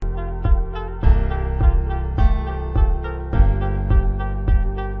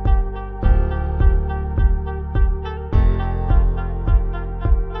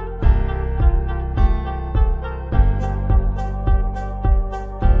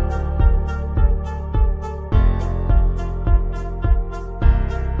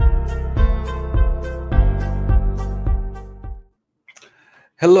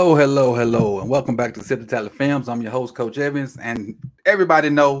Hello, hello, hello, and welcome back to Sip the Tally Films. I'm your host, Coach Evans, and everybody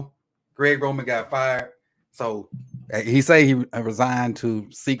know Greg Roman got fired. So he say he resigned to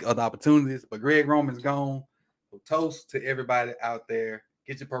seek other opportunities, but Greg Roman's gone. So toast to everybody out there.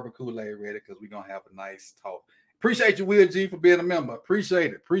 Get your purple Kool-Aid ready because we're gonna have a nice talk. Appreciate you, Will G, for being a member.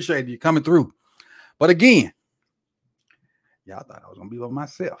 Appreciate it. Appreciate you coming through. But again, y'all thought I was gonna be by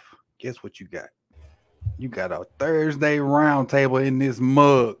myself. Guess what you got? You got a Thursday roundtable in this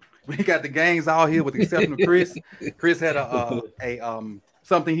mug. We got the gangs all here with the exception of Chris. Chris had a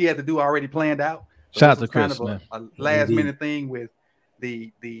something he had to do already planned out. So Shout out this to was Chris, kind man. of a last minute thing with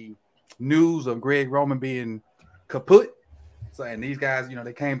the news of Greg Roman being kaput. So and these guys,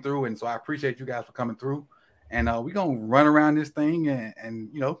 they came through, and so I appreciate you guys for coming through. And we're gonna run around this thing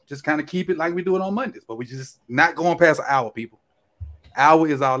and just kind of keep it like we do it on Mondays, but we just not going past an hour, people. Hour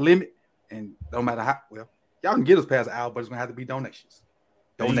is our limit, and no matter how well y'all can get us past an hour, but it's gonna have to be donations.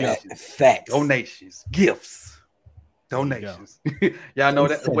 Facts. Donations, gifts, donations. Y'all know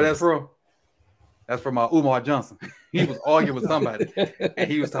that where that's from? That's from Umar Johnson. He was arguing with somebody, and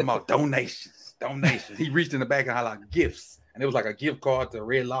he was talking about donations. He reached in the back and highlighted gifts, and it was like a gift card to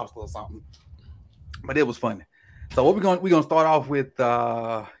Red Lobster or something. But it was funny. So what we're gonna start off with.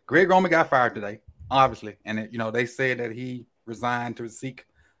 Greg Roman got fired today, obviously, and they said that he resigned to seek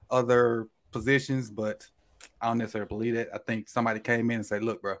other positions, but I don't necessarily believe it. I think somebody came in and said,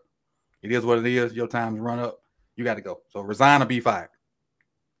 "Look, bro, it is what it is. Your time's run up. You got to go. So resign or be fired."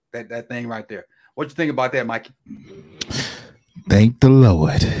 That thing right there. What you think about that, Mikey? Thank the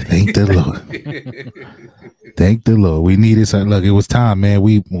Lord. Thank the Lord. Thank the Lord. We needed something. Look, it was time, man.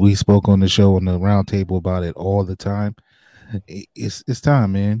 We spoke on the show on the roundtable about it all the time. It's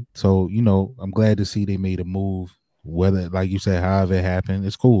time, man. So I'm glad to see they made a move. Whether, like you said, however it happened,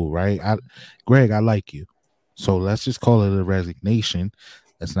 it's cool, right? Greg, I like you. So let's just call it a resignation.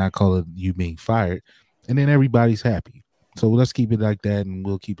 Let's not call it you being fired. And then everybody's happy. So let's keep it like that, and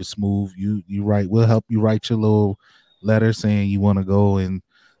we'll keep it smooth. You write. We'll help you write your little letter saying you want to go and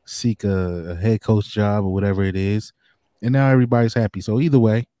seek a head coach job or whatever it is. And now everybody's happy. So either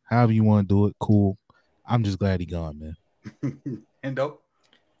way, however you want to do it, cool. I'm just glad he gone, man. Endo?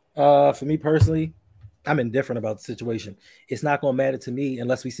 For me personally, I'm indifferent about the situation. It's not going to matter to me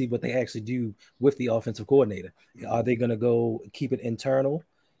unless we see what they actually do with the offensive coordinator. Are they going to go keep it internal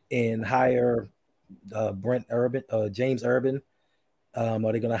and hire James Urban? Are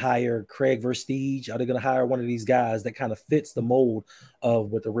they going to hire Craig Versteege? Are they going to hire one of these guys that kind of fits the mold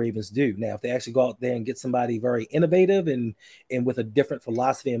of what the Ravens do? Now, if they actually go out there and get somebody very innovative and with a different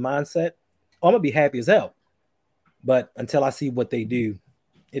philosophy and mindset, I'm going to be happy as hell. But until I see what they do,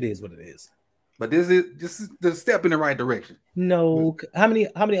 it is what it is. But this is the step in the right direction. No, how many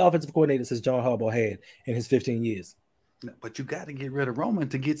offensive coordinators has John Harbaugh had in his 15 years? But you got to get rid of Roman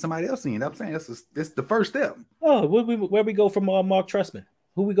to get somebody else in. I'm saying that's the first step. Oh, where we go from Mark Trestman?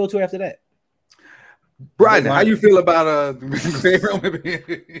 Who we go to after that? Brian, how you feel about Greg Roman?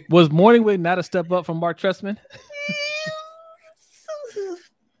 Was Morningway not a step up from Mark Trestman?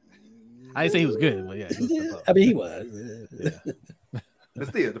 I didn't say he was good, but yeah, he was a step up. I mean, he was. Yeah. But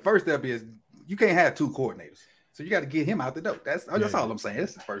still, the first step is you can't have two coordinators, so you got to get him out the door. That's all I'm saying.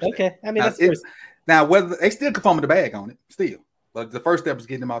 That's the first step. Okay, I mean, now whether they still can form the bag on it, still, but the first step is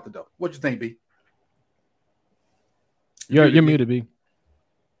getting him out the door. What you think, B? You're muted, B.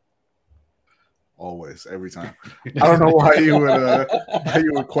 Always, every time. I don't know why you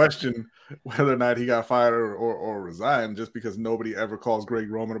would question whether or not he got fired or resigned just because nobody ever calls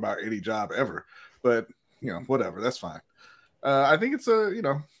Greg Roman about any job ever. But whatever, that's fine. I think it's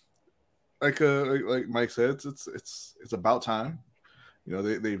like Mike said, it's about time.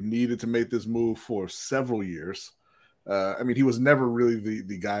 They've needed to make this move for several years. I mean, he was never really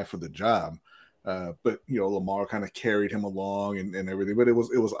the guy for the job, but Lamar kind of carried him along and everything. But it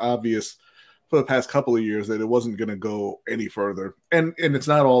was obvious for the past couple of years that it wasn't going to go any further. And it's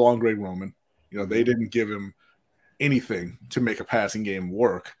not all on Greg Roman. They didn't give him anything to make a passing game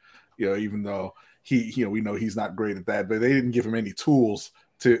work. Even though we know he's not great at that, but they didn't give him any tools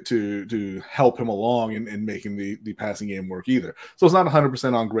to help him along in making the passing game work either. So it's not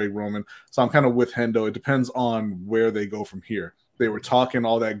 100% on Greg Roman. So I'm kind of with Hendo. It depends on where they go from here. They were talking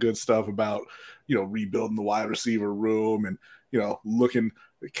all that good stuff about, rebuilding the wide receiver room and,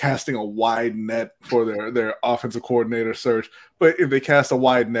 casting a wide net for their offensive coordinator search. But if they cast a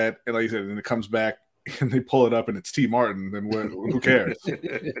wide net and like you said, and it comes back and they pull it up and it's T. Martin, then who cares?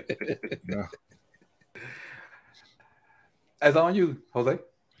 Yeah. As on you, Jose.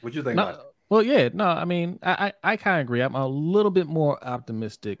 What you think about it? Well, yeah, no, I mean, I kind of agree. I'm a little bit more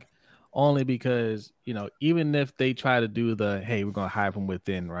optimistic only because, you know, even if they try to do the, hey, we're going to hire from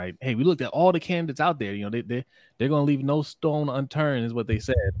within, right? Hey, we looked at all the candidates out there. You know, they're going to leave no stone unturned, is what they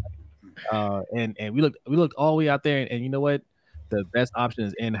said. And we looked all the way out there, and you know what? The best option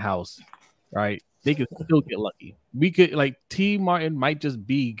is in house, right? They could still get lucky. We could, like, T. Martin might just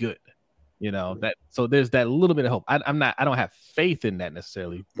be good, you know. That so there's that little bit of hope. I don't have faith in that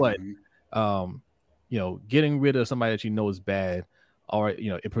necessarily, but you know, getting rid of somebody that you know is bad, or you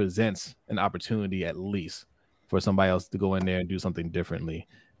know, it presents an opportunity at least for somebody else to go in there and do something differently.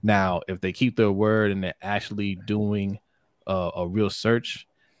 Now, if they keep their word and they're actually doing a real search,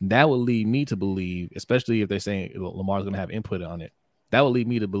 that would lead me to believe, especially if they're saying Lamar's going to have input on it, that would lead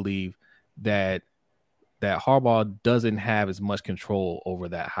me to believe that Harbaugh doesn't have as much control over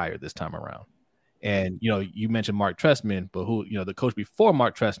that hire this time around. And, you know, you mentioned Mark Trestman, but who, you know, the coach before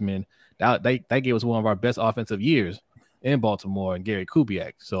Mark Trestman, that gave us one of our best offensive years in Baltimore, and Gary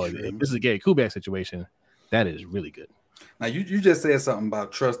Kubiak. So if this is a Gary Kubiak situation, that is really good. Now, you just said something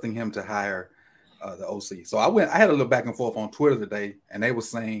about trusting him to hire the OC. So I had a little back and forth on Twitter today, and they were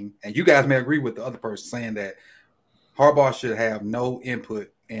saying, and you guys may agree with the other person saying that Harbaugh should have no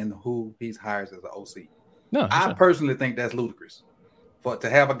input in who he hires as an OC. No, I personally think that's ludicrous. To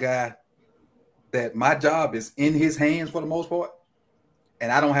have a guy that my job is in his hands for the most part,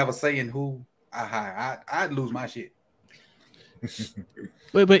 and I don't have a say in who I hire, I'd lose my shit.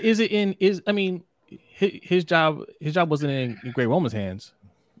 but I mean, his job wasn't in Greg Roman's hands,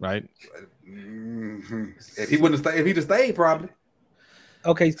 right? If he wouldn't stay, if he'd have stayed, probably.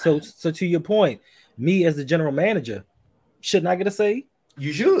 Okay, so to your point, me as the general manager, shouldn't I get a say?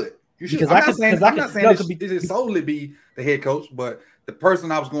 You should. Because I'm not saying it should solely be the head coach, but the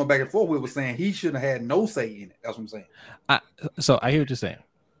person I was going back and forth with was saying he shouldn't have had no say in it. That's what I'm saying. So I hear what you're saying,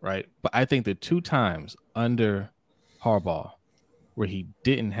 right? But I think the 2 times under Harbaugh where he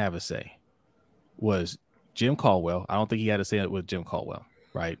didn't have a say was Jim Caldwell. I don't think he had a say with Jim Caldwell,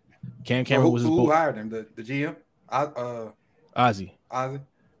 right? Cam Cameron was who hired him? The GM? Ozzie.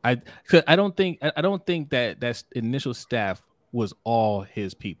 I don't think that initial staff was all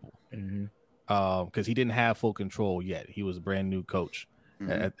his people, because he didn't have full control yet. He was a brand new coach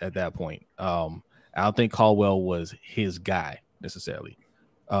at that point. I don't think Caldwell was his guy necessarily.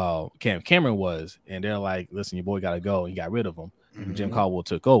 Cam Cameron was, and they're like, "Listen, your boy got to go." He got rid of him. And Jim Caldwell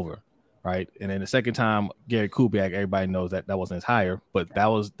took over, right? And then the second time, Gary Kubiak, everybody knows that wasn't his hire, but that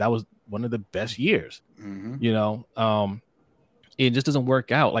was one of the best years. You know, it just doesn't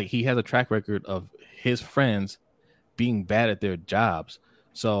work out. Like, he has a track record of his friends being bad at their jobs.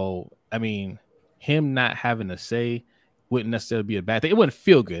 So, I mean, him not having a say wouldn't necessarily be a bad thing. It wouldn't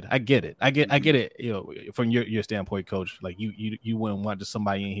feel good. I get it. I get it. You know, from your standpoint, coach, like you wouldn't want just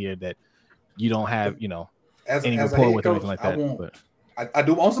somebody in here that you don't have, you know, any rapport with or anything like that. I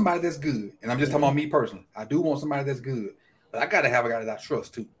do want somebody that's good. And I'm just talking about me personally. I do want somebody that's good, but I got to have a guy that I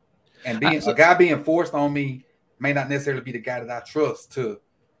trust too. And a guy being forced on me may not necessarily be the guy that I trust to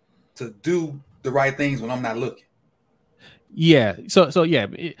do the right things when I'm not looking. Yeah. So yeah,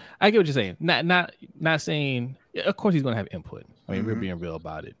 I get what you're saying. Not saying, of course he's going to have input. I mean, we're being real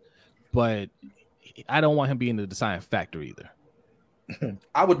about it, but I don't want him being the deciding factor either.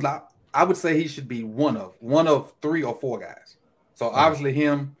 I would say he should be one of 3 or 4 guys. So obviously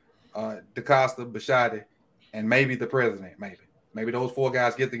him, DeCosta, Bisciotti, and maybe the president. Maybe those 4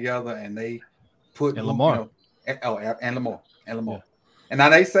 guys get together and they put Lamar. And Lamar. Yeah. And now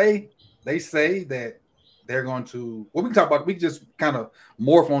they say that they're going to, what we can talk about, we can just kind of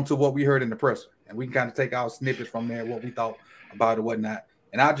morph onto what we heard in the presser, and we can kind of take our snippets from there, what we thought about it, whatnot.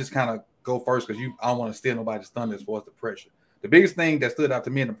 And I'll just kind of go first because I don't want to steal nobody's thunder as far as the pressure. The biggest thing that stood out to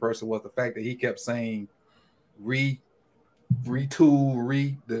me in the presser was the fact that he kept saying the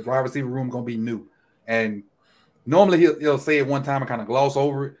wide receiver room going to be new. And normally he'll say it one time and kind of gloss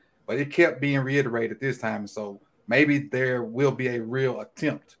over it, but it kept being reiterated this time. So maybe there will be a real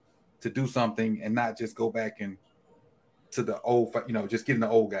attempt to do something and not just go back and to the old, just getting the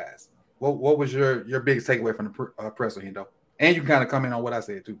old guys. What was your biggest takeaway from the presser, Hendo? And you can kind of comment on what I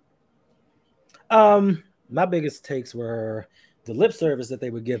said too. My biggest takes were the lip service that they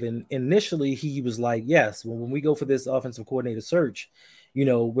were given. Initially, he was like, yes, when we go for this offensive coordinator search,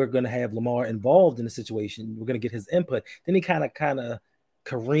 we're going to have Lamar involved in the situation. We're going to get his input. Then he kind of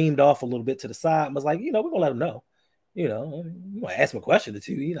careened off a little bit to the side and was like, we're going to let him know. You want to ask him a question or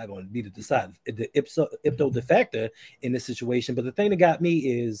two. You're not going to be the ipso de facto in this situation. But the thing that got me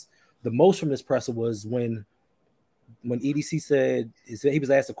is the most from this presser was when EDC said he was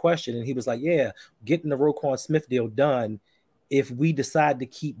asked a question and he was like, yeah, getting the Roquan Smith deal done. If we decide to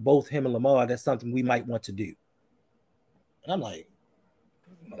keep both him and Lamar, that's something we might want to do. And I'm like,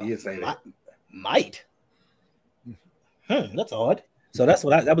 He did say that. Might. That's odd. So that's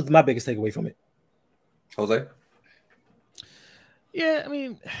what that was my biggest takeaway from it. Jose? Yeah, I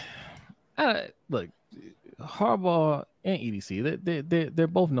mean, look, Harbaugh and EDC, they're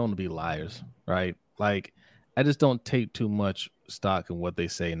both known to be liars, right? Like, I just don't take too much stock in what they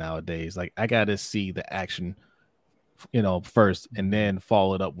say nowadays. Like, I got to see the action, first, and then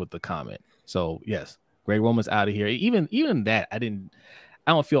follow it up with the comment. So, yes, Greg Roman's out of here. Even that, I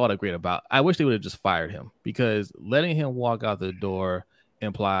don't feel all that great about. I wish they would have just fired him, because letting him walk out the door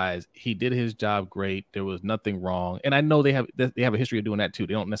implies he did his job great. There was nothing wrong. And I know they have a history of doing that too.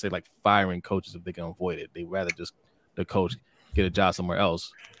 They don't necessarily like firing coaches if they can avoid it. They rather just the coach get a job somewhere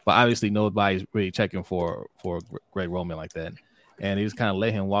else. But obviously nobody's really checking for Greg Roman like that. And they just kind of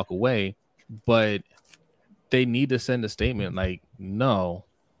let him walk away. But they need to send a statement like, no,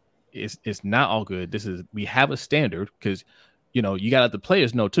 it's not all good. We have a standard, because you got to let the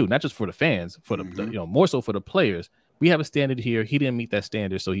players know too, not just for the fans, for the more so for the players. We have a standard here. He didn't meet that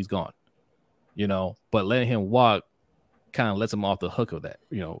standard, so he's gone. But letting him walk kind of lets him off the hook of that,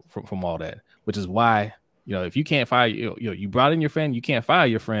 from all that, which is why, if you can't fire, you brought in your friend, you can't fire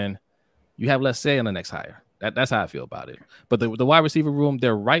your friend, you have less say on the next hire. That's how I feel about it. But the wide receiver room,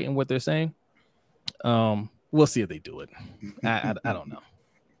 they're right in what they're saying. We'll see if they do it. I don't know.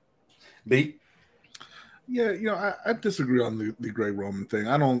 B? Yeah, I disagree on the Greg Roman thing.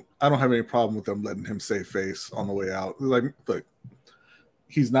 I don't have any problem with them letting him save face on the way out. Like, look,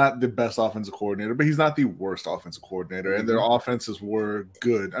 he's not the best offensive coordinator, but he's not the worst offensive coordinator, and their offenses were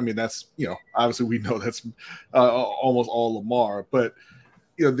good. I mean, that's obviously we know that's almost all Lamar, but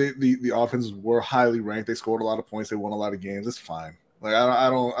the offenses were highly ranked. They scored a lot of points. They won a lot of games. It's fine. Like I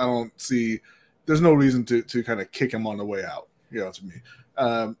don't see. There's no reason to kind of kick him on the way out. To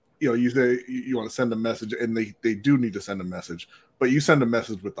me. You say you want to send a message, and they do need to send a message, but you send a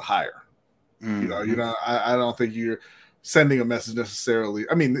message with the hire. I don't think you're sending a message necessarily.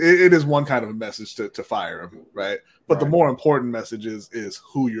 I mean, it is one kind of a message to fire him, right? But the more important message is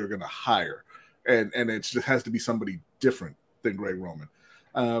who you're going to hire, and it just has to be somebody different than Greg Roman.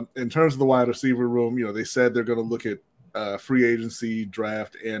 In terms of the wide receiver room, they said they're going to look at free agency,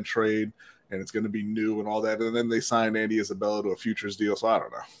 draft, and trade, and it's going to be new and all that. And then they signed Andy Isabella to a futures deal, so I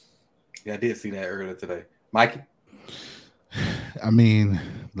don't know. Yeah, I did see that earlier today. Mikey? I mean,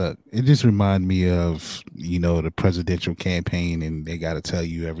 look, it just reminded me of, the presidential campaign, and they got to tell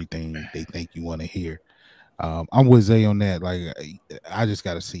you everything they think you want to hear. I'm with Zay on that. Like, I just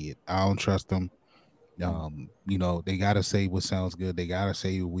got to see it. I don't trust them. They got to say what sounds good. They got to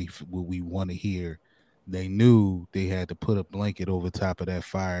say what we want to hear. They knew they had to put a blanket over top of that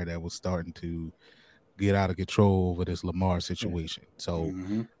fire that was starting to get out of control over this Lamar situation. So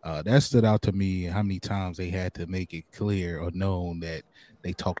that stood out to me, how many times they had to make it clear or known that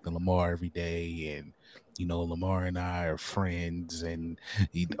they talk to Lamar every day, and Lamar and I are friends, and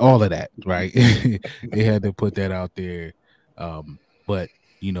all of that, right? They had to put that out there. But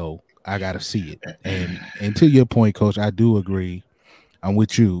I gotta see it. And to your point, Coach, I do agree. I'm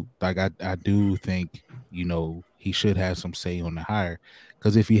with you. Like I do think he should have some say on the hire.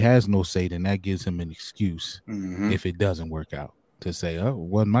 Because if he has no say, then that gives him an excuse if it doesn't work out to say, "Oh,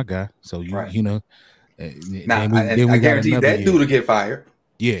 wasn't my guy." So now, then we guarantee that dude to get fired.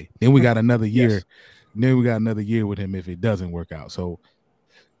 Yeah, then we got another year. Yes. Then we got another year with him if it doesn't work out. So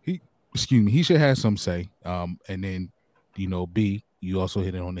he should have some say. And then B, you also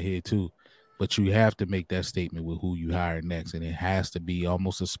hit it on the head too. But you have to make that statement with who you hire next, and it has to be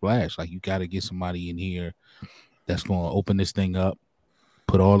almost a splash. Like, you got to get somebody in here that's going to open this thing up.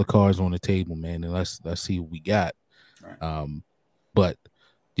 Put all the cards on the table, man, and let's see what we got. Right. But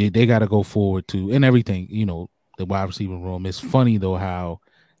they got to go forward to, and everything. The wide receiver room. It's funny though how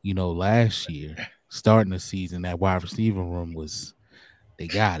last year starting the season, that wide receiver room they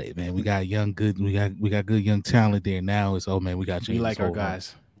got it, man. We got we got good young talent there. Now it's we got we like our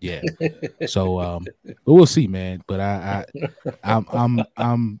guys. Yeah. So but we'll see, man. But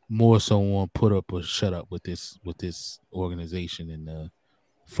I'm more so on put up or shut up with this organization and the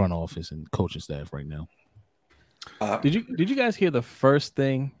front office and coaching staff right now. Did you guys hear the first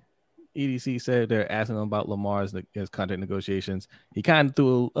thing EDC said? They're asking him about Lamar's contract negotiations. He kind of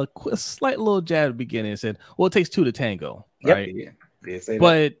threw a slight little jab at the beginning and said, "Well, it takes two to tango." Right? Yeah, say that.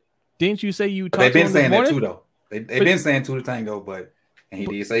 But didn't you say you talked they've to been him saying this that morning? too, though. They've been saying two to tango, and he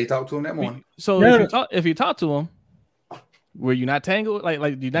did say he talked to him that morning. So if you talk to him, were you not tango? Like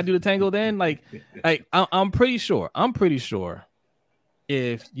did you not do the tango then? Like I'm pretty sure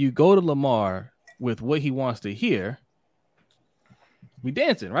if you go to Lamar with what he wants to hear, we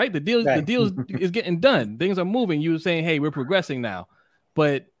dancing, right? The deal is getting done. Things are moving. You were saying, "Hey, we're progressing now."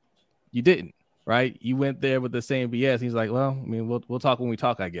 but you didn't, right? You went there with the same BS. He's like, well, I mean, we'll talk when we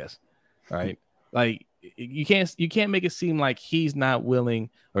talk, I guess, right? Like you can't make it seem like he's not willing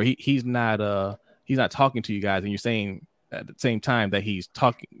or he's not talking to you guys, and you're saying at the same time that you're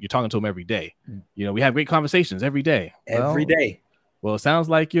talking to him every day. You know, we have great conversations every day. Every day. Well, it sounds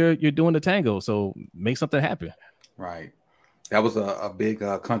like you're doing the tango, so make something happen. Right. That was a big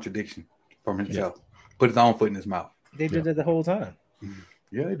contradiction from himself. Yeah. Put his own foot in his mouth. They did that the whole time.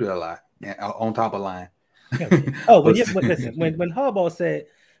 Yeah, they do that a lot. Yeah, on top of line. Oh, but listen, when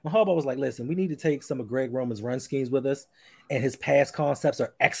Harbaugh was like, listen, we need to take some of Greg Roman's run schemes with us, and his pass concepts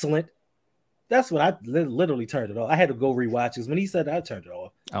are excellent. That's when I literally turned it off. I had to go rewatch because when he said that, I turned it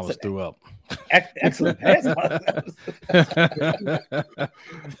off. I was threw up. Excellent pass.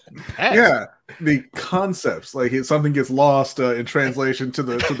 Yeah, the concepts, like something gets lost in translation to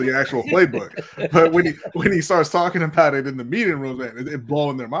the actual playbook. But when he starts talking about it in the meeting room, man, it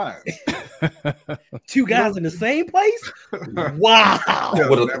blowing their minds. Two guys in the same place? Wow. Yeah,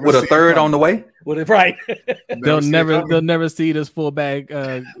 with a third on the way? Right. They'll never see this fullback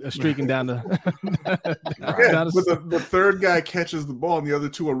streaking down the. Yeah, but the third guy catches the ball and the other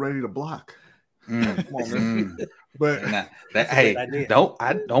two are ready to block. But hey,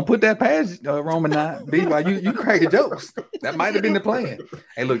 don't put that past Roman now. B, why you cracking jokes? That might have been the plan.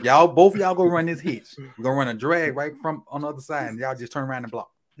 Hey, look, both of y'all go run this hitch. We're gonna run a drag right from on the other side, and y'all just turn around and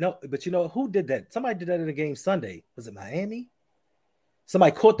block. No, but you know who did that? Somebody did that in a game Sunday. Was it Miami?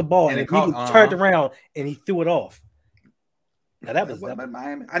 Somebody caught the ball and he turned around and he threw it off. Now that was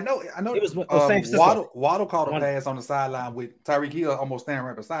Miami. I know. It was Waddle caught a pass on the sideline with Tyreek Hill almost standing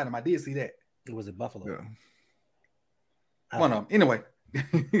right beside him. I did see that. It was at Buffalo. Yeah. One of them. Anyway,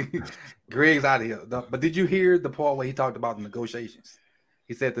 Greg's out of here. But did you hear the part where he talked about the negotiations?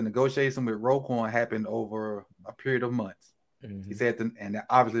 He said the negotiation with Roquan happened over a period of months. Mm-hmm. He said, and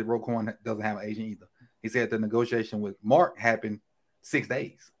obviously Roquan doesn't have an agent either. He said the negotiation with Mark happened 6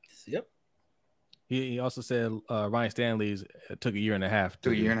 days. Yep. He also said Ryan Stanley's took a year and a half.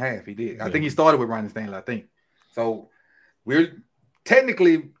 Took a year and a half. He did. Yeah. I think he started with Ryan Stanley. I think so. We're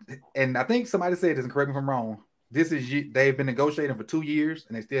technically, and I think somebody said this, and correct me if I'm wrong. They've been negotiating for 2 years,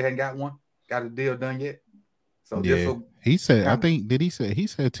 and they still hadn't got a deal done yet. So yeah, he said. I think he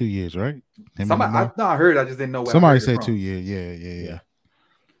said 2 years, right? I heard. I just didn't know. Somebody said 2 years.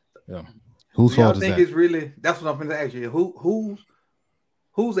 Yeah. Whose fault is that? It's really. That's what I'm going to ask you.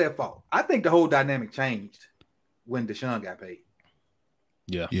 Who's at fault? I think the whole dynamic changed when Deshaun got paid.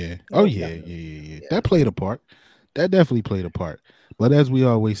 Yeah. Oh yeah. That played a part. That definitely played a part. But as we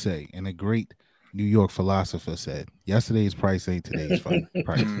always say, and a great New York philosopher said, yesterday's price ain't today's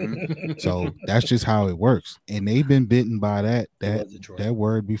price. So that's just how it works. And they've been bitten by that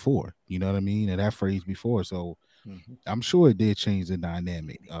word before. You know what I mean? And that phrase before. So I'm sure it did change the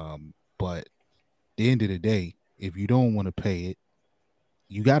dynamic. But at the end of the day, if you don't want to pay it,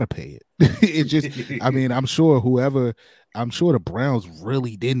 you got to pay it. It just, I mean, I'm sure the Browns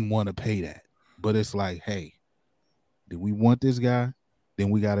really didn't want to pay that. But it's like, hey, did we want this guy? Then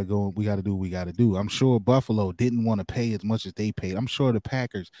we got to do what we got to do. I'm sure Buffalo didn't want to pay as much as they paid. I'm sure the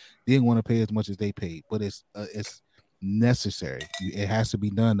Packers didn't want to pay as much as they paid, but it's necessary. It has to be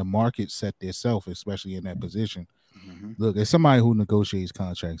done. The market set itself, especially in that position. Mm-hmm. Look, as somebody who negotiates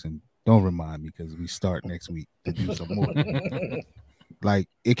contracts, and don't remind me because we start next week to do some more. Like,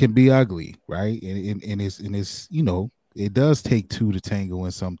 it can be ugly, right? And it's it does take two to tango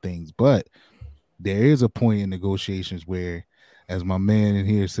in some things, but there is a point in negotiations where, as my man in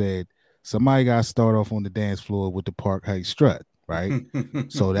here said, somebody got to start off on the dance floor with the Park Heights strut, right?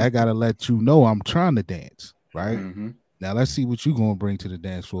 So that got to let you know I'm trying to dance, right? Mm-hmm. Now let's see what you're going to bring to the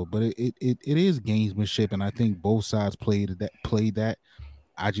dance floor. But it is gamesmanship, and I think both sides played that.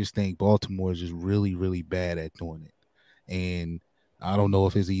 I just think Baltimore is just really, really bad at doing it. And I don't know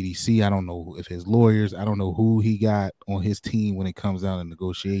if his EDC, I don't know if his lawyers, I don't know who he got on his team when it comes down to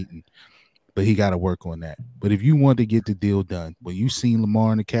negotiating. But he got to work on that. But if you want to get the deal done, when you seen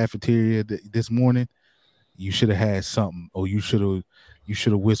Lamar in the cafeteria this morning, you should have had something, or you should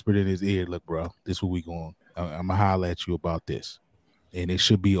have whispered in his ear, "Look, bro, this is what we going. I'm gonna holler at you about this, and it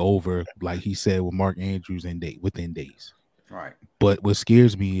should be over." Like he said with Mark Andrews within days. Right. But what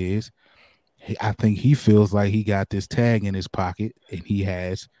scares me is, I think he feels like he got this tag in his pocket, and he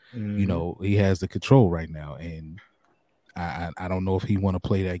has, he has the control right now, and I don't know if he want to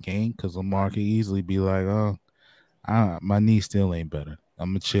play that game, because Lamar could easily be like, "Oh, my knee still ain't better.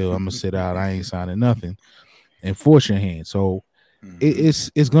 I'm gonna chill. I'm gonna sit out. I ain't signing nothing, and force your hand." So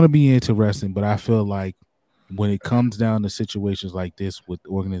it's gonna be interesting. But I feel like when it comes down to situations like this with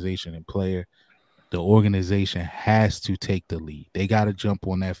organization and player, the organization has to take the lead. They got to jump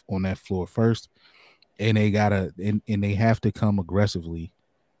on that floor first, and they have to come aggressively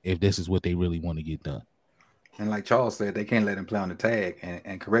if this is what they really want to get done. And like Charles said, they can't let him play on the tag.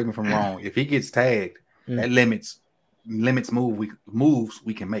 And correct me if I'm wrong, if he gets tagged, that limits moves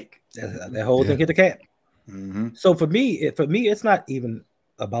we can make. That whole thing hit the cap. Mm-hmm. So for me, it's not even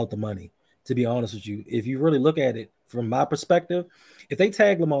about the money, to be honest with you. If you really look at it from my perspective, if they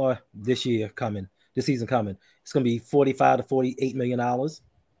tag Lamar this season coming, it's going to be $45 to $48 million.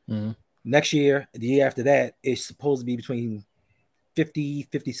 Mm-hmm. Next year, the year after that, it's supposed to be between 50,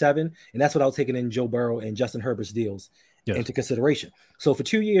 57, and that's without taking in Joe Burrow and Justin Herbert's deals into consideration. So for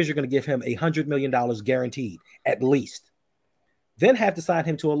 2 years, you're going to give him $100 million guaranteed, at least. Then have to sign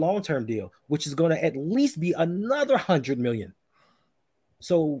him to a long-term deal, which is going to at least be another $100 million.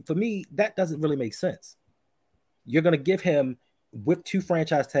 So for me, that doesn't really make sense. You're going to give him, with 2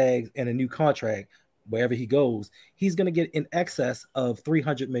 franchise tags and a new contract, wherever he goes, he's going to get in excess of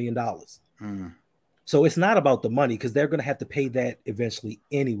 $300 million. So it's not about the money, because they're going to have to pay that eventually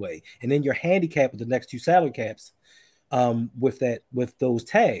anyway. And then you're handicapped with the next 2 salary caps with those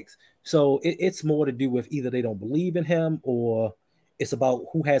tags. So it's more to do with either they don't believe in him, or it's about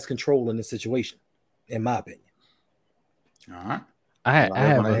who has control in the situation, in my opinion. All right. I have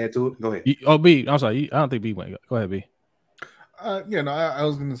to add to it. Go ahead. B, I'm sorry. I don't think B went. Go ahead, B. I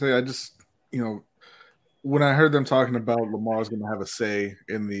was going to say, I just, when I heard them talking about Lamar's going to have a say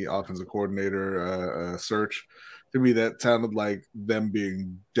in the offensive coordinator search, to me that sounded like them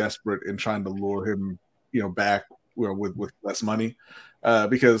being desperate in trying to lure him, back with less money,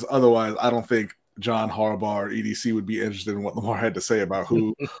 because otherwise, I don't think John Harbaugh or EDC would be interested in what Lamar had to say about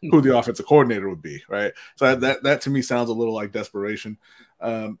who the offensive coordinator would be, right? So that to me sounds a little like desperation.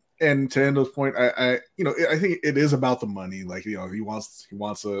 And to Endo's point, I think it is about the money. Like, he wants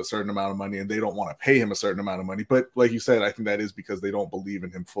a certain amount of money, and they don't want to pay him a certain amount of money. But like you said, I think that is because they don't believe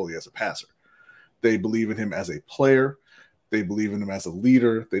in him fully as a passer. They believe in him as a player. They believe in him as a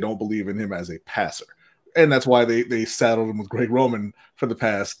leader. They don't believe in him as a passer. And that's why they saddled him with Greg Roman for the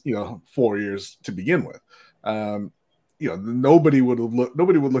past 4 years to begin with. Nobody would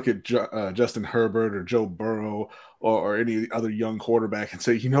look at Justin Herbert or Joe Burrow or any other young quarterback and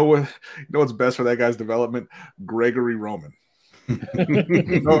say, what's best for that guy's development? Gregory Roman.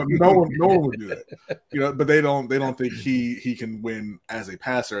 no one would do that. But they don't think he can win as a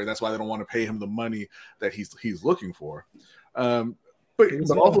passer, and that's why they don't want to pay him the money that he's looking for.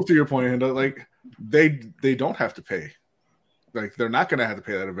 But also, to your point, like, they don't have to pay. Like, they're not going to have to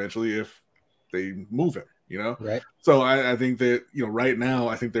pay that eventually if they move him, Right. So I think that, right now,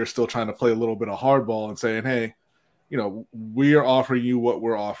 I think they're still trying to play a little bit of hardball and saying, hey, we are offering you what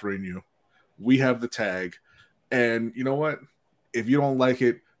we're offering you. We have the tag. And you know what? If you don't like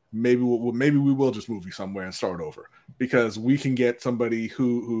it, maybe we will just move you somewhere and start over, because we can get somebody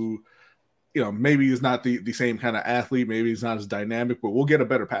who maybe is not the same kind of athlete. Maybe he's not as dynamic, but we'll get a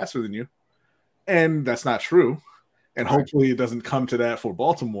better passer than you. And that's not true. And hopefully it doesn't come to that for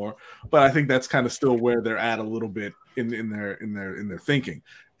Baltimore. But I think that's kind of still where they're at a little bit in their thinking.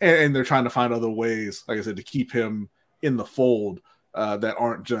 And they're trying to find other ways, like I said, to keep him in the fold that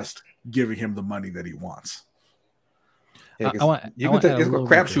aren't just giving him the money that he wants. Yeah, it's a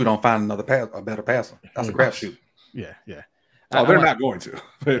crapshoot on finding a better passer. That's a crapshoot. Yeah. Oh, they're not going to.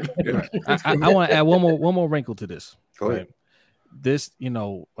 But, I want to add one more wrinkle to this. Go ahead. This,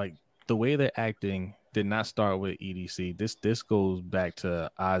 like, the way they're acting did not start with EDC. This goes back to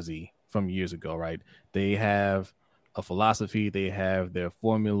Ozzie from years ago, right? They have a philosophy, they have their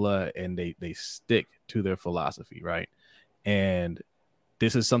formula, and they stick to their philosophy, right? And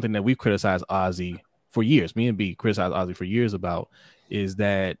this is something that we've criticized Ozzie for years. Me and B criticized Ozzie for years about, is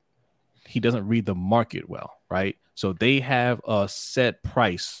that he doesn't read the market well, right? So they have a set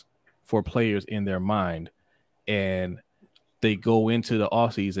price for players in their mind, and they go into the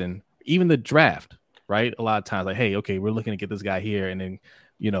offseason, even the draft, right? A lot of times, like, hey, okay, we're looking to get this guy here, and then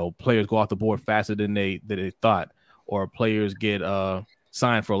players go off the board faster than they thought, or players get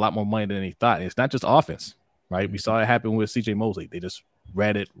signed for a lot more money than they thought. And it's not just offense, right? We saw it happen with CJ Mosley. They just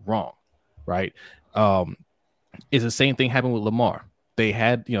read it wrong, right? It's the same thing happened with Lamar. They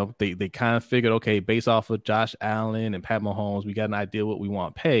had, they kind of figured, okay, based off of Josh Allen and Pat Mahomes, we got an idea what we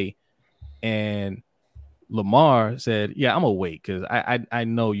want to pay. And Lamar said, yeah, I'm going to wait, because I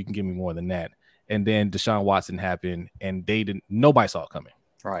know you can give me more than that. And then Deshaun Watson happened, and nobody saw it coming.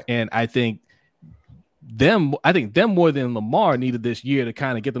 Right. And I think them more than Lamar needed this year to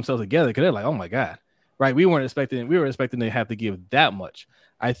kind of get themselves together, because they're like, oh my God, right? We were expecting to have to give that much.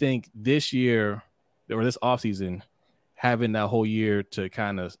 I think this year, or this offseason, having that whole year to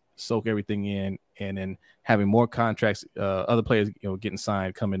kind of soak everything in and then having more contracts, other players, getting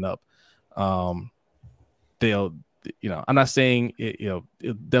signed coming up, they'll, I'm not saying it'll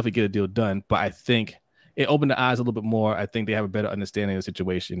definitely get a deal done, but I think it opened the eyes a little bit more. I think they have a better understanding of the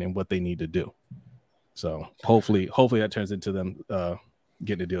situation and what they need to do. So hopefully that turns into them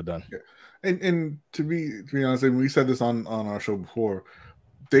getting the deal done. Yeah. And to be honest, and we said this on our show before,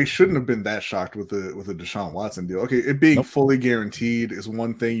 they shouldn't have been that shocked with the Deshaun Watson deal. Okay, it being fully guaranteed is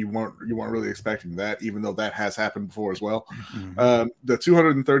one thing. You weren't really expecting that, even though that has happened before as well. Mm-hmm. The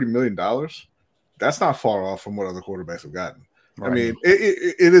 $230 million, that's not far off from what other quarterbacks have gotten. Right. I mean,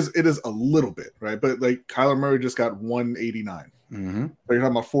 it is a little bit, right? But like Kyler Murray just got 189. Mm-hmm. So you're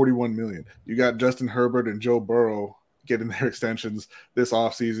talking about 41 million. You got Justin Herbert and Joe Burrow getting their extensions this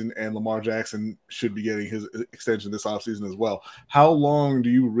offseason, and Lamar Jackson should be getting his extension this offseason as well. How long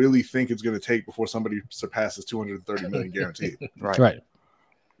do you really think it's going to take before somebody surpasses 230 million guaranteed? Right.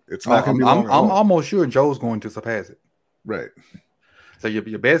 It's not going to be long. I'm almost sure Joe's going to surpass it. Right. So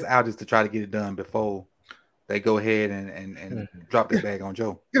your best out is to try to get it done before they go ahead and drop their bag on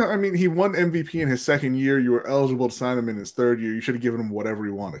Joe. I mean, he won MVP in his second year. You were eligible to sign him in his third year. You should have given him whatever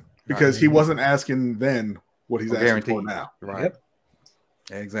he wanted because he wasn't asking then what he's asking for now. Right. Yep.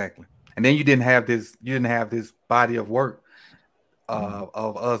 Exactly. And then you didn't have this body of work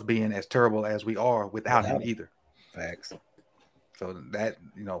of us being as terrible as we are without him either. Facts. So that,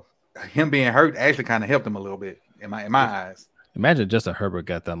 him being hurt actually kind of helped him a little bit in my eyes. Imagine Justin Herbert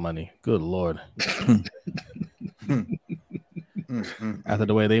got that money. Good Lord. After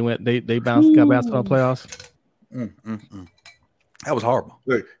the way they went, they got bounced on playoffs. That was horrible.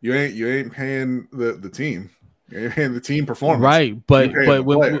 Look, you ain't paying the team. You ain't paying the team performance. Right, but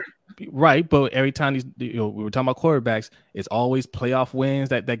every time we were talking about quarterbacks, it's always playoff wins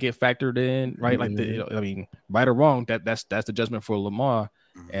that get factored in, right? Mm-hmm. Like right or wrong, that's the judgment for Lamar.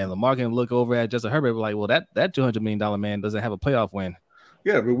 And Lamar can look over at Justin Herbert like, well, that $200 million man doesn't have a playoff win.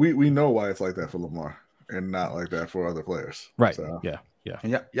 Yeah, but we know why it's like that for Lamar and not like that for other players. Right. So. Yeah.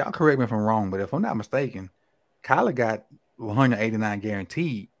 And y'all correct me if I'm wrong, but if I'm not mistaken, Kyler got 189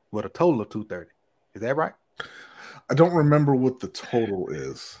 guaranteed with a total of 230. Is that right? I don't remember what the total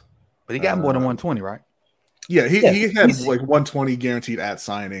is. But he got more than 120, right? Yeah, he had like 120 guaranteed at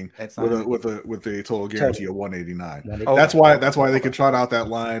signing with a total guarantee of 189. Oh, that's why they could trot out that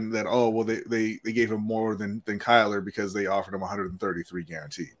line that they gave him more than Kyler because they offered him 133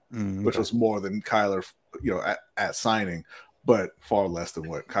 guaranteed, which was more than Kyler, at signing, but far less than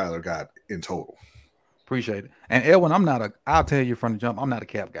what Kyler got in total. Appreciate it. And Elwin, I'll tell you from the jump, I'm not a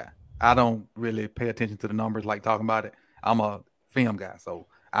cap guy. I don't really pay attention to the numbers like talking about it. I'm a film guy, so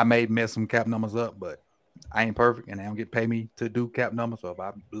I may mess some cap numbers up, but I ain't perfect, and they don't get pay me to do cap numbers. So if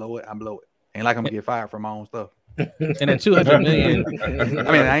I blow it, I blow it. Ain't like I'm gonna get fired from my own stuff. And at $200 million,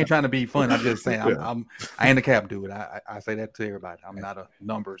 I mean, I ain't trying to be funny. I'm just saying, I ain't a cap dude. I say that to everybody. I'm not a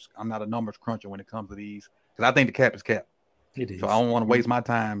numbers cruncher when it comes to these, because I think the cap is cap. It is. So I don't want to waste my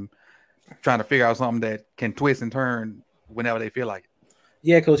time trying to figure out something that can twist and turn whenever they feel like it.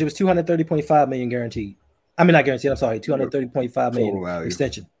 Yeah, Coach, it was $230.5 million guaranteed. I mean, not guaranteed. I'm sorry, $230.5 million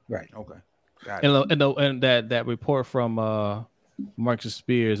extension. Right. Okay. And that report from Marcus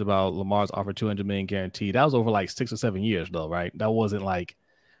Spears about Lamar's offer $200 million guaranteed, that was over like 6 or 7 years though, right? That wasn't like,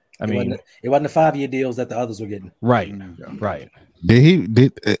 it wasn't the 5-year deals that the others were getting. Right. Right.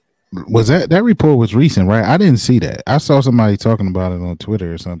 Was that report was recent, right? I didn't see that. I saw somebody talking about it on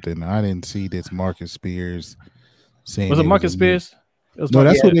Twitter or something. I didn't see this Marcus Spears saying. Was it Marcus Spears? No,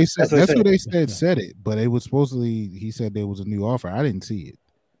 that's what they said. That's what they said it. But it was supposedly, he said there was a new offer. I didn't see it.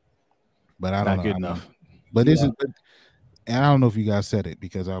 But I don't know. Good enough. But and I don't know if you guys said it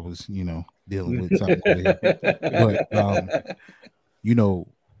because I was, dealing with something. But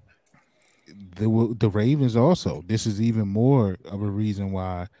the Ravens also. This is even more of a reason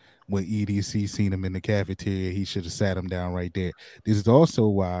why when EDC seen him in the cafeteria, he should have sat him down right there. This is also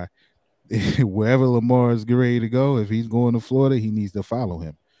why wherever Lamar is ready to go, if he's going to Florida, he needs to follow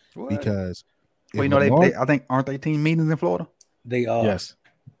him. What? Because I think aren't they team meetings in Florida? They are. Yes.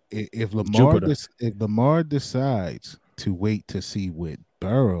 If Lamar decides to wait to see what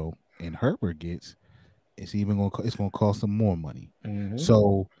Burrow and Herbert gets, it's gonna cost them more money. Mm-hmm.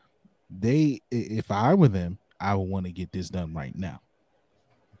 So if I were them, I would want to get this done right now.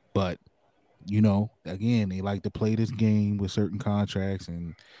 But again, they like to play this game with certain contracts,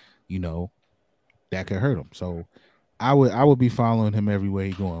 and that could hurt them. So I would be following him everywhere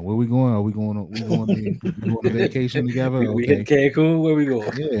he's going. Where we going? Are we going on vacation together? We hit Cancun. Where we going?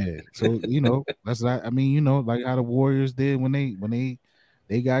 Yeah. So that's like like how the Warriors did when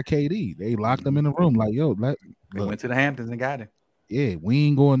they got KD. They locked him in the room like, yo, they went to the Hamptons and got him. yeah, we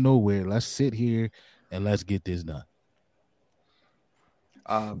ain't going nowhere. Let's sit here and let's get this done.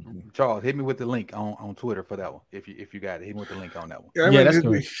 Charles, hit me with the link on Twitter for that one. If you got it, hit me with the link on that one. Yeah, Yeah, that's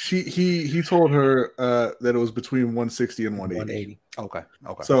correct. he told her that it was between 160 and 180. Okay.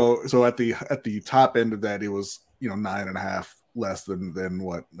 So at the top end of that, it was 9.5 less than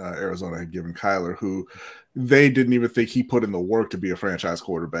what Arizona had given Kyler, who they didn't even think he put in the work to be a franchise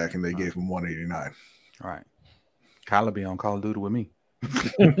quarterback, and they gave him 189. All right. Kyler be on Call of Duty with me.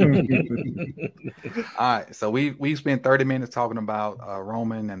 All right, so we spent 30 minutes talking about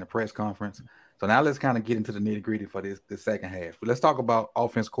Roman and the press conference. So now let's kind of get into the nitty-gritty for this second half. Let's talk about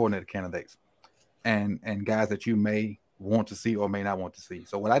offense coordinator candidates and guys that you may want to see or may not want to see.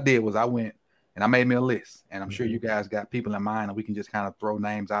 So what I did was I went and I made me a list, and I'm sure you guys got people in mind, and we can just kind of throw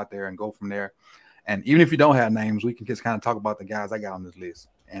names out there and go from there. And even if you don't have names, we can just kind of talk about the guys I got on this list.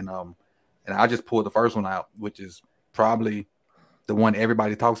 And I just pulled the first one out, which is probably the one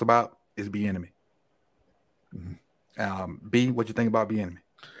everybody talks about, is Bieniemy. B, what you think about Bieniemy?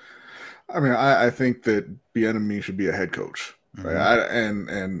 I mean, I think that Bieniemy should be a head coach, right?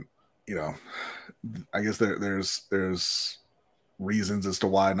 And I guess there's reasons as to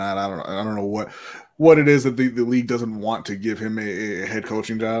why not. I don't know what it is that the league doesn't want to give him a head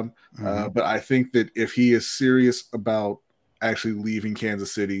coaching job. But I think that if he is serious about actually leaving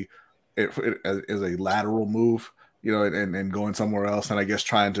Kansas City as a lateral move, and going somewhere else, and I guess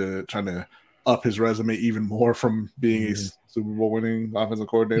trying to up his resume even more from being a Super Bowl winning offensive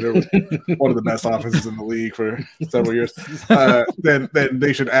coordinator, one of the best offenses in the league for several years, then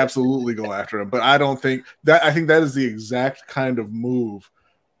they should absolutely go after him. But I don't think that. I think that is the exact kind of move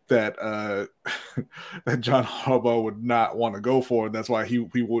that that John Harbaugh would not want to go for, and that's why he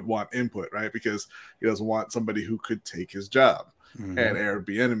would want input, right? Because he doesn't want somebody who could take his job, and Eric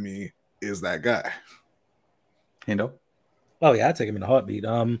Bieniemy is that guy. Hendo? Oh yeah, I take him in a heartbeat.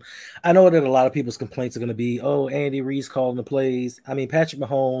 I know that a lot of people's complaints are going to be, oh, Andy Reid's calling the plays. I mean, Patrick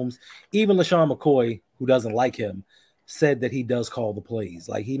Mahomes, even LaShawn McCoy, who doesn't like him, said that he does call the plays.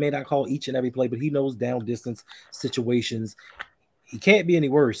 Like, he may not call each and every play, but he knows down distance situations. He can't be any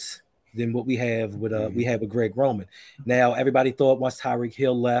worse than what we have with Greg Roman. Now, everybody thought once Tyreek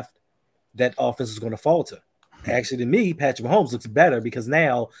Hill left, that offense was going to falter. Actually, to me, Patrick Mahomes looks better because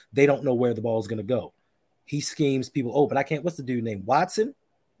now they don't know where the ball is going to go. He schemes people open. What's the dude named Watson?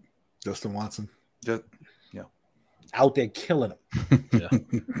 Justin Watson. Out there killing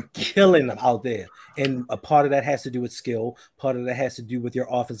them. Killing them out there. And a part of that has to do with skill. Part of that has to do with your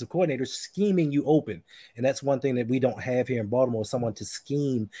offensive coordinator scheming you open. And that's one thing that we don't have here in Baltimore, someone to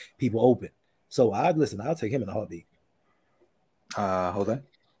scheme people open. So I'll take him in a heartbeat. Jose?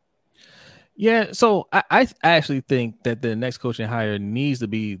 Yeah, so I actually think that the next coaching hire needs to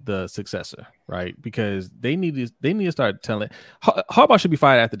be the successor, right? Because they need to start telling. Harbaugh should be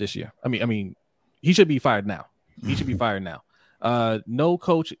fired after this year. I mean, he should be fired now. He should be fired now. No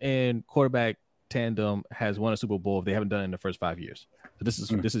coach and quarterback tandem has won a Super Bowl if they haven't done it in the first 5 years. So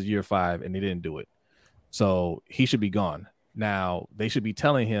this is year 5, and they didn't do it. So he should be gone. Now they should be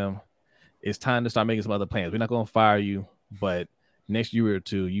telling him it's time to start making some other plans. We're not going to fire you, but next year or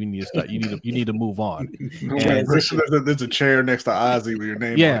two, you need to start. You need to move on. There's a chair next to Ozzy with your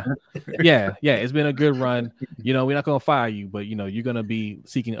name. Yeah. It's been a good run. We're not going to fire you, but you're going to be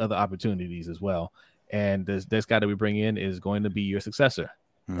seeking other opportunities as well. And this guy that we bring in is going to be your successor,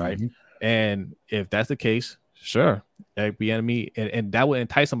 right? And if that's the case, sure, Eric Bieniemy, and that would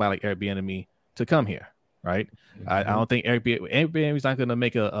entice somebody like Eric Bieniemy to come here, right? I don't think Eric Bieniemy's not going to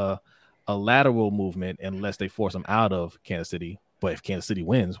make a lateral movement unless they force him out of Kansas City. But if Kansas City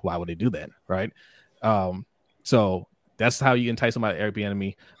wins, why would they do that, right? So that's how you entice somebody like Eric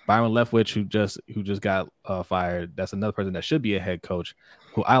Bieniemy. Byron Leftwich, who just got fired, that's another person that should be a head coach,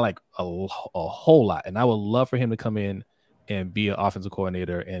 who I like a whole lot, and I would love for him to come in and be an offensive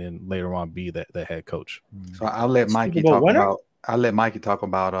coordinator, and then later on be the head coach. So I'll let Mikey talk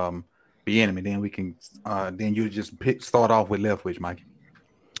about. Bieniemy. Then we can. Then you just start off with Leftwich, Mikey.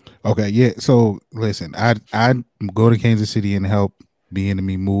 Okay, yeah. So listen, I'd go to Kansas City and help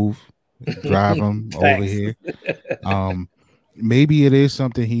Bieniemy move, drive him over here. Maybe it is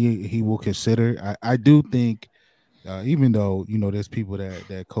something he will consider. I do think, even though there's people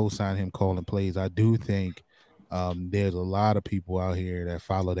that co-sign him calling plays, I do think there's a lot of people out here that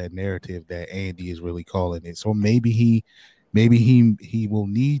follow that narrative that Andy is really calling it. So maybe he will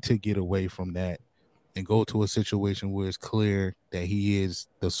need to get away from that and go to a situation where it's clear that he is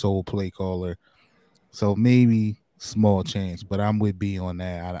the sole play caller. So maybe small chance, but I'm with B on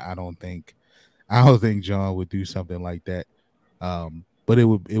that. I don't think John would do something like that. But it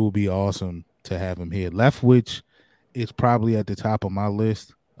would be awesome to have him here. Leftwich is probably at the top of my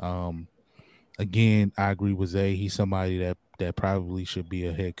list. Again, I agree with Zay. He's somebody that probably should be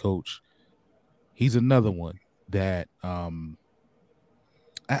a head coach. He's another one that I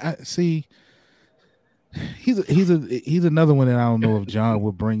see. He's another one that I don't know if John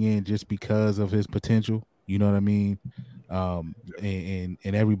would bring in just because of his potential. You know what I mean? And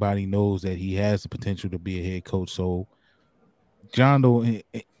everybody knows that he has the potential to be a head coach. So John, though,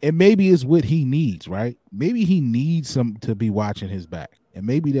 and maybe it's what he needs, right? Maybe he needs some to be watching his back, and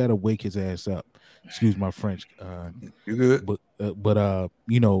maybe that'll wake his ass up. Excuse my French. You good? But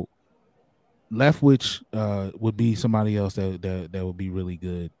you know, Leftwich would be somebody else that would be really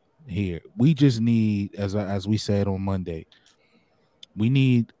good here. We just need, as we said on Monday, we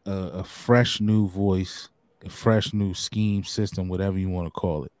need a fresh new voice, a fresh new scheme, system, whatever you want to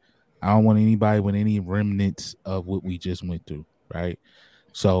call it. I don't want anybody with any remnants of what we just went through, right?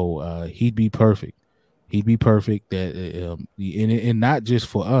 So he'd be perfect. He'd be perfect. That and not just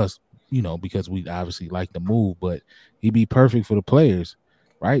for us, you know, because we obviously like the move, but he'd be perfect for the players,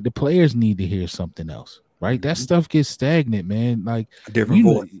 right? The players need to hear something else, right? That stuff gets stagnant, man. Like A different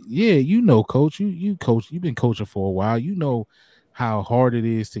voice. Yeah, you know, coach. You coach. You've been coaching for a while. You know how hard it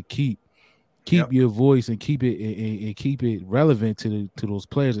is to keep your voice and keep it relevant to those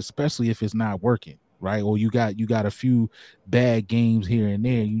players, especially if it's not working, right? Or you got a few bad games here and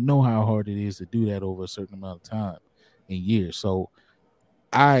there. You know how hard it is to do that over a certain amount of time and years. So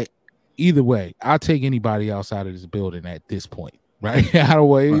either way, I'll take anybody outside of this building at this point, right? I don't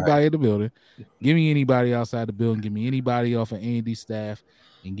want anybody in the building. Give me anybody outside the building. Give me anybody off of Andy's staff,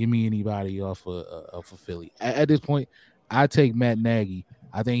 and give me anybody off of Philly. At this point, I take Matt Nagy.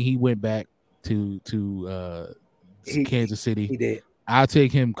 I think he went back to Kansas City. He did. I'll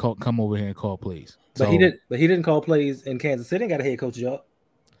take him. Come over here and call plays. But he didn't call plays in Kansas City. Got a head coach job.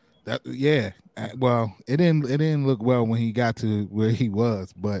 Well, it didn't look well when he got to where he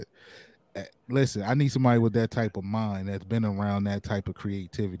was. But listen, I need somebody with that type of mind that's been around that type of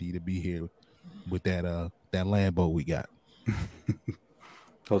creativity to be here with that Lambo we got.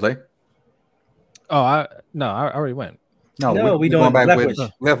 Jose? Oh, I already went. No, we don't.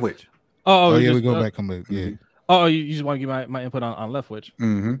 Leftwich. Oh, yeah, we go back. Come back. Yeah. Oh, you just want to give my input on Leftwich.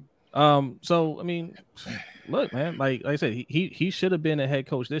 Mm-hmm. So I mean, look, man, like I said, he should have been a head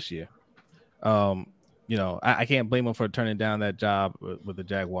coach this year. You know, I can't blame him for turning down that job with the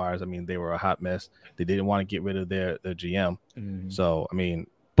Jaguars. I mean, they were a hot mess. They didn't want to get rid of their GM. So I mean,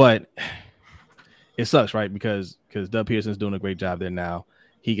 but it sucks, right? Because Doug Pearson's doing a great job there now.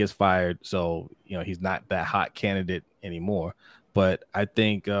 He gets fired, so you know he's not that hot candidate anymore. But I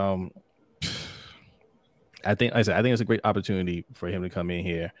think it's a great opportunity for him to come in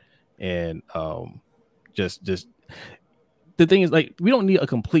here and just the thing is, like, we don't need a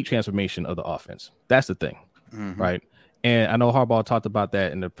complete transformation of the offense. That's the thing, right? And I know Harbaugh talked about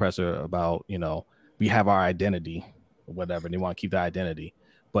that in the presser about, you know, we have our identity or whatever, and they want to keep the identity,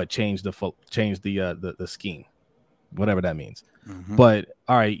 but change the scheme, whatever that means. But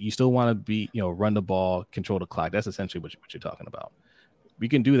all right, you still want to be, you know, run the ball, control the clock. That's essentially what you're talking about. We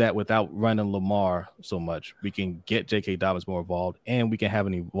can do that without running Lamar so much. We can get J.K. Dobbins more involved, and we can have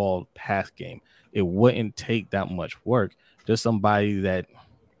an evolved pass game. It wouldn't take that much work. Just somebody that,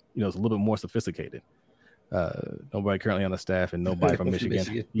 you know, is a little bit more sophisticated. Nobody currently on the staff and nobody from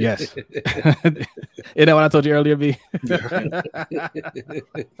Michigan. Yes. Isn't that what I told you earlier, B?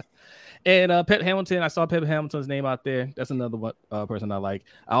 And Pep Hamilton, I saw Pep Hamilton's name out there. That's another one person I like.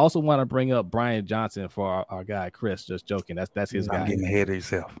 I also want to bring up Brian Johnson for our guy Chris. Just joking. That's his guy. I'm getting ahead of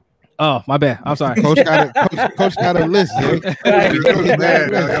yourself. Oh, my bad. I'm sorry. Coach got a list. We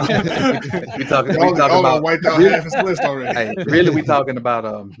talking about wiped out half his list already. Hey, really, we talking about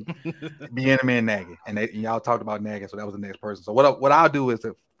Bieniemy and Nagy, and y'all talked about Nagy, so that was the next person. So what I'll do is,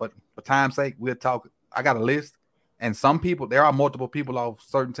 for time's sake, we'll talk. I got a list, and some people, there are multiple people off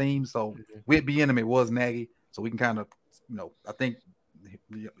certain teams. So with Bieniemy, it was Nagy, so we can kind of, you know, I think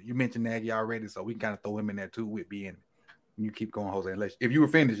you mentioned Nagy already, so we can kind of throw him in there too with Bieniemy. You keep going, Jose. Unless if you were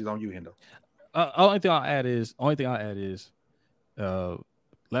finished, it's on you, Hendo. Only thing I'll add is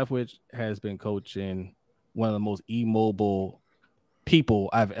Leftwich has been coaching one of the most immobile people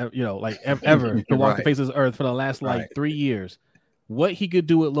I've ever, you know, like ever to walk the face of this earth for the last 3 years. What he could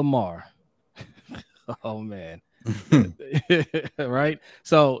do with Lamar, oh man, right?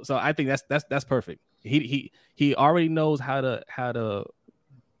 So I think that's perfect. He already knows how to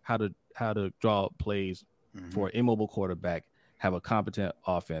draw up plays for an immobile quarterback, have a competent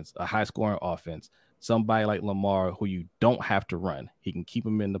offense, a high-scoring offense, somebody like Lamar who you don't have to run. He can keep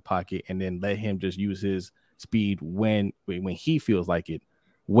him in the pocket and then let him just use his speed when he feels like it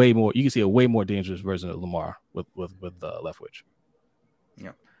way more. You can see a way more dangerous version of Lamar with Leftwich.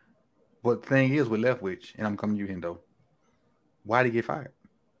 Yeah. But the thing is with Leftwich, and I'm coming to you, Hendo. Why did he get fired?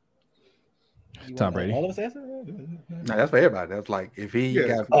 Tom Brady. All of us answer? No, that's for everybody. That's like if he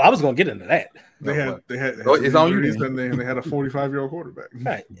got. Oh, I was gonna get into that. They had it's on you then. And they had a 45-year-old quarterback.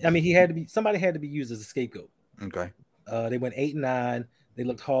 Right. I mean, somebody had to be used as a scapegoat. Okay. They went 8-9. They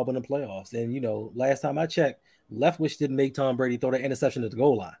looked horrible in the playoffs. And last time I checked, Leftwich didn't make Tom Brady throw the interception at the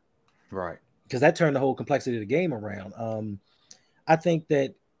goal line. Right. Because that turned the whole complexity of the game around. I think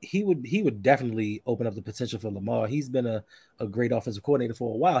that he would definitely open up the potential for Lamar. He's been a great offensive coordinator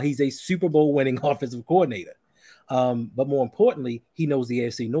for a while. He's a Super Bowl winning offensive coordinator. But more importantly, he knows the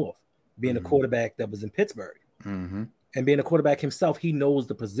AFC North, being a quarterback that was in Pittsburgh. Mm-hmm. And being a quarterback himself, he knows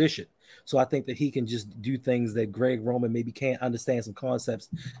the position. So I think that he can just do things that Greg Roman maybe can't understand, some concepts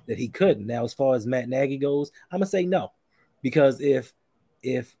that he couldn't. Now, as far as Matt Nagy goes, I'm going to say no. Because if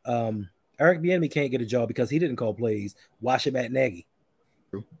Eric Bieniemy can't get a job because he didn't call plays, why should Matt Nagy?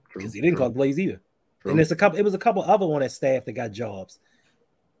 Because he didn't call plays either. True. And it was a couple other on that staff that got jobs,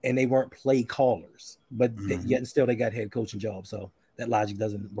 and they weren't play callers, but yet and still they got head coaching jobs. So that logic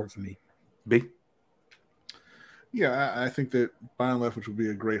doesn't work for me. B. Yeah, I think that Byron Leftwich would be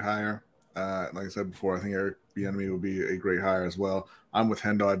a great hire. Like I said before, I think Eric Bieniemy would be a great hire as well. I'm with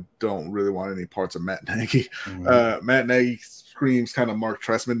Hendo. I don't really want any parts of Matt Nagy. Matt Nagy screams kind of Mark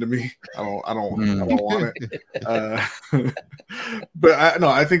Trestman to me. I don't want it. But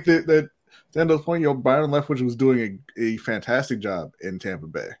I think that to Hendo's point, Byron Leftwich was doing a fantastic job in Tampa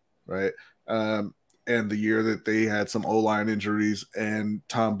Bay, right? And the year that they had some O-line injuries and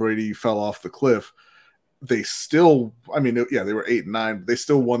Tom Brady fell off the cliff, they still, they were 8-9, but they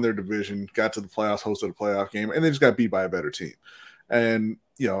still won their division, got to the playoffs, hosted a playoff game, and they just got beat by a better team. And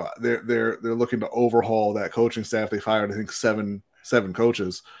they're looking to overhaul that coaching staff. They fired, I think, seven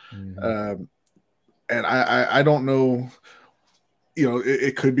coaches, and I don't know.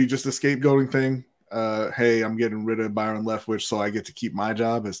 It could be just a scapegoating thing. Hey, I'm getting rid of Byron Leftwich, so I get to keep my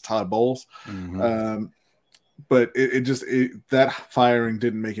job as Todd Bowles. But that firing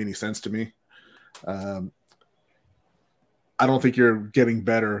didn't make any sense to me. I don't think you're getting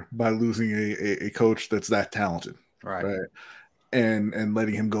better by losing a coach that's that talented, right? And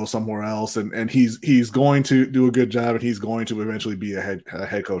letting him go somewhere else, and he's going to do a good job, and he's going to eventually be a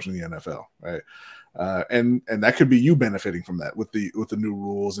head coach in the NFL, right? And that could be you benefiting from that with the new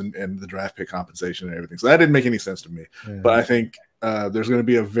rules and the draft pick compensation and everything. So that didn't make any sense to me. Yeah. But I think there's going to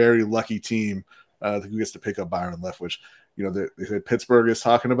be a very lucky team who gets to pick up Byron Leftwich. They said Pittsburgh is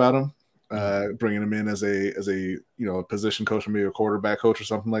talking about him. Bringing him in as a position coach, maybe a quarterback coach or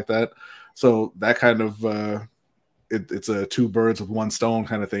something like that. So that kind of it's a two birds with one stone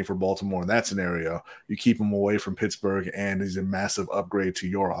kind of thing for Baltimore in that scenario. You keep him away from Pittsburgh, and he's a massive upgrade to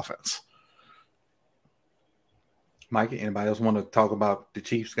your offense. Mike, anybody else want to talk about the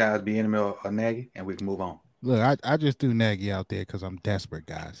Chiefs guys being or Nagy, and we can move on? Look, I just threw Nagy out there because I'm desperate,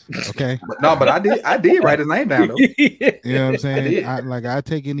 guys. Okay. but I did write his name down though. You know what I'm saying? I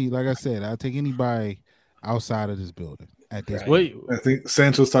take anybody outside of this building at this point. I think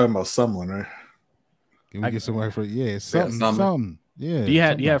Sancho's talking about Sumlin, right? Can we get somewhere for something? Yeah. Do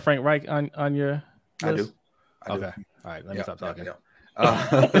you have Frank Reich on your list? I do. Okay. All right. Let me stop talking.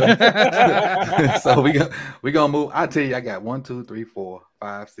 So we gonna move. I'll tell you, I got 1, 2, 3, 4,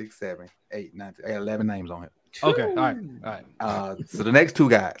 5, 6, 7, 8, 9, 10. I got 11 names on here. Okay, all right. So the next two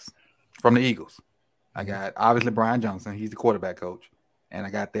guys from the Eagles, I got obviously Brian Johnson. He's the quarterback coach, and I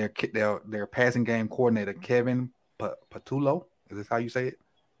got their passing game coordinator Kevin Patullo. Is this how you say it?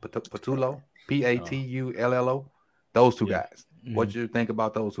 Patullo, Patullo. Those two guys. What do you think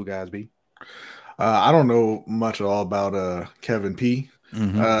about those two guys, B? I don't know much at all about Kevin P.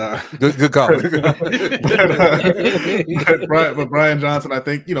 Good call. but Brian Johnson, I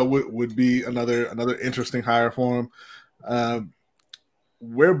think would be another interesting hire for him.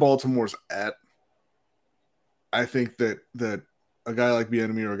 Where Baltimore's at, I think that a guy like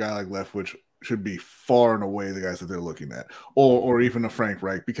Bieniemy or a guy like Leftwich should be far and away the guys that they're looking at, or even a Frank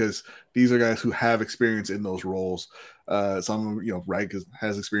Reich, because these are guys who have experience in those roles. Some Reich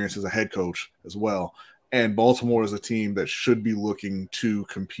has experience as a head coach as well. And Baltimore is a team that should be looking to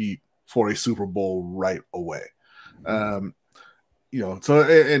compete for a Super Bowl right away. So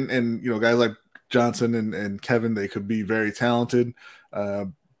guys like Johnson and Kevin, they could be very talented.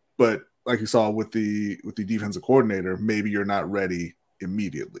 But like you saw with the defensive coordinator, maybe you're not ready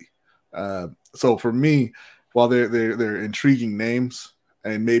immediately. So for me, while they're intriguing names,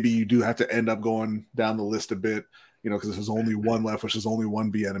 and maybe you do have to end up going down the list a bit, because there's only one left, which is only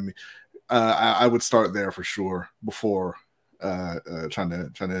one Bieniemy. I would start there for sure before trying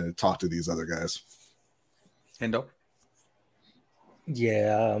to talk to these other guys. Hendo?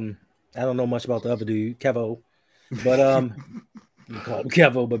 Yeah, I don't know much about the other dude, Kevo, but you call him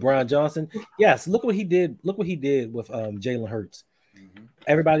Kevo, but Brian Johnson. Yes, look what he did. Look what he did with Jalen Hurts. Mm-hmm.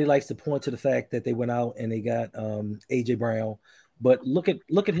 Everybody likes to point to the fact that they went out and they got AJ Brown, but look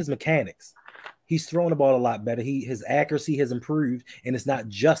at his mechanics. He's throwing the ball a lot better. His accuracy has improved, and it's not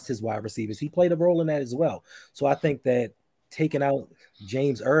just his wide receivers. He played a role in that as well. So I think that taking out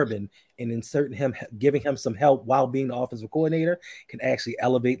James Urban and inserting him, giving him some help while being the offensive coordinator can actually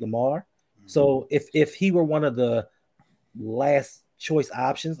elevate Lamar. Mm-hmm. So if he were one of the last choice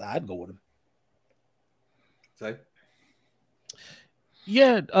options, I'd go with him. Say?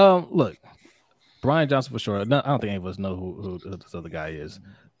 Yeah, look, Brian Johnson for sure. No, I don't think any of us know who this other guy is,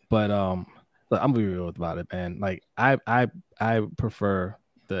 but look, I'm gonna be real about it, man. Like I prefer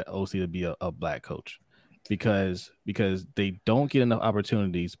the OC to be a black coach because they don't get enough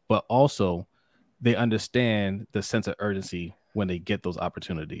opportunities, but also they understand the sense of urgency when they get those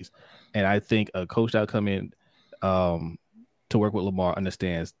opportunities. And I think a coach that come in to work with Lamar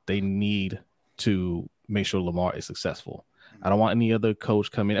understands they need to make sure Lamar is successful. I don't want any other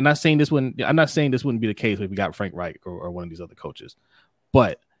coach come in. I'm not saying this wouldn't be the case if we got Frank Reich or one of these other coaches,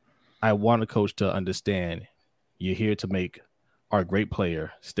 but I want a coach to understand you're here to make our great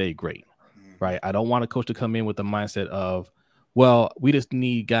player stay great, right? I don't want a coach to come in with the mindset of, well, we just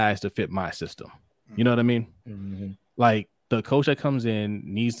need guys to fit my system. You know what I mean? Mm-hmm. Like the coach that comes in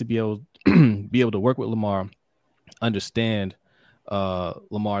needs to be able to work with Lamar, understand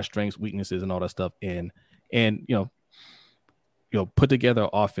Lamar's strengths, weaknesses, and all that stuff, and you know, put together an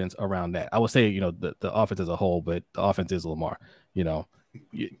offense around that. I would say, you know, the offense as a whole, but the offense is Lamar. You know,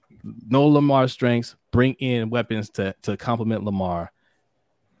 know Lamar's strengths, bring in weapons to complement Lamar,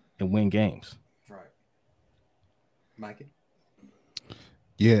 and win games. Right, Mikey.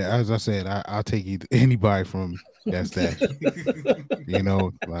 Yeah, as I said, I'll take anybody from that. You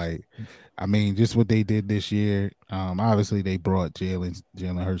know, like, I mean, just what they did this year. Obviously they brought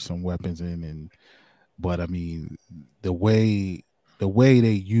Jalen Hurts some weapons in, but I mean, the way they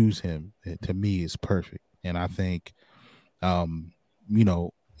use him, to me, is perfect. And I think, you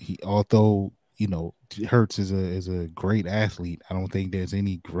know, although you know Hurts is a great athlete, I don't think there's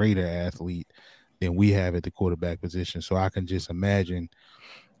any greater athlete than we have at the quarterback position. So I can just imagine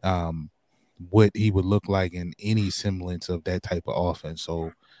what he would look like in any semblance of that type of offense.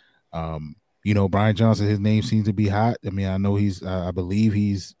 So, you know, Brian Johnson, his name seems to be hot. I mean, I know I believe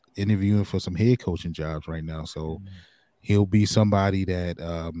he's interviewing for some head coaching jobs right now. So he'll be somebody that,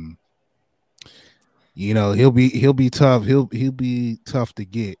 you know, he'll be tough. He'll be tough to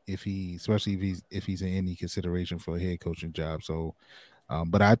get especially if he's in any consideration for a head coaching job. So,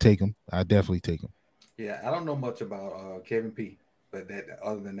 but I take him. I definitely take him. Yeah, I don't know much about Kevin P, but that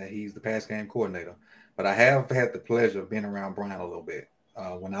other than that, he's the pass game coordinator. But I have had the pleasure of being around Brian a little bit.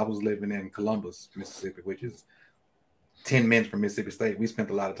 When I was living in Columbus, Mississippi, which is 10 minutes from Mississippi State, we spent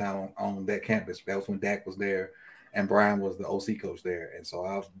a lot of time on that campus. That was when Dak was there, and Brian was the OC coach there. And so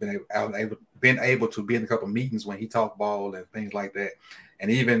I've been able to be in a couple of meetings when he talked ball and things like that.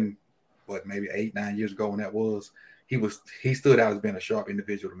 And even maybe 8-9 years ago when that was, he stood out as being a sharp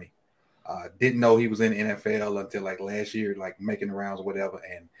individual to me. Didn't know he was in the NFL until like last year, like making the rounds or whatever.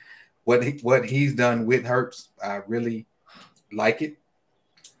 And what he's done with Hurts, I really like it.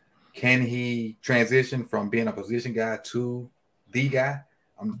 Can he transition from being a position guy to the guy?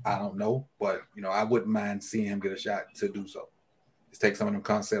 I don't know, but you know, I wouldn't mind seeing him get a shot to do so. Just take some of them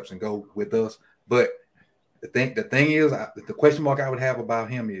concepts and go with us. But the thing is, the question mark I would have about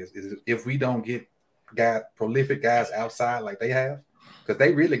him is if we don't get prolific guys outside like they have, because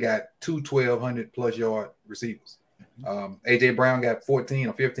they really got 2 1,200 plus yard receivers. AJ Brown got 14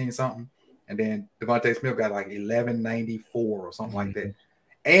 or 15 something, and then Devontae Smith got like 1194 or something like that.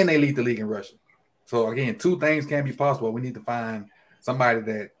 And they lead the league in rushing. So again, two things can be possible. We need to find somebody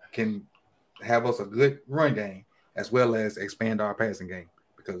that can have us a good run game as well as expand our passing game,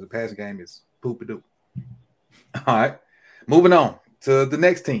 because the passing game is poop-a-doop. All right. Moving on to the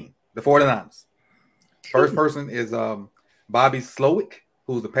next team, the 49ers. First person is Bobby Slowick,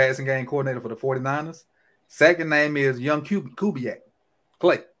 who's the passing game coordinator for the 49ers. Second name is Young Kubiak.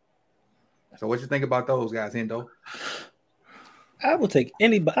 Clay. So what you think about those guys, Hendo? I will take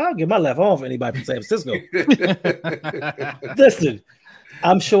anybody. I'll give my left arm for anybody from San Francisco. Listen,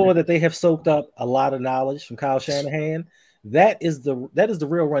 I'm sure that they have soaked up a lot of knowledge from Kyle Shanahan. That is the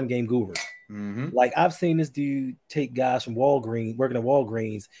real run game guru. Mm-hmm. Like, I've seen this dude take guys from Walgreens, working at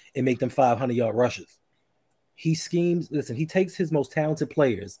Walgreens, and make them 500-yard rushes. He schemes. Listen, he takes his most talented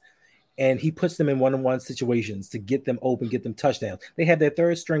players and he puts them in one-on-one situations to get them open, get them touchdowns. They have their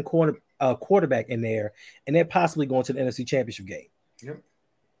third string quarterback in there, and they're possibly going to the NFC Championship game. Yep.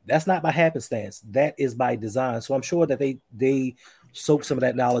 That's not by happenstance. That is by design. So I'm sure that they soak some of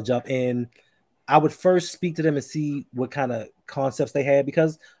that knowledge up. And I would first speak to them and see what kind of concepts they had,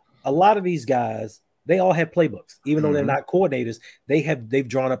 because a lot of these guys, they all have playbooks. Even though they're not coordinators, they've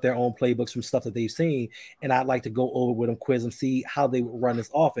drawn up their own playbooks from stuff that they've seen. And I'd like to go over with them, quiz them, see how they would run this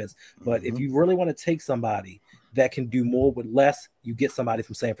offense. But if you really want to take somebody that can do more with less, you get somebody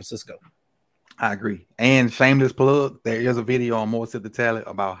from San Francisco. I agree. And shameless plug, there is a video on More Sip the Talent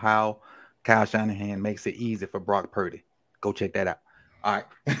about how Kyle Shanahan makes it easy for Brock Purdy. Go check that out. All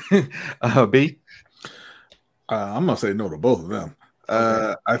right. B? I'm going to say no to both of them.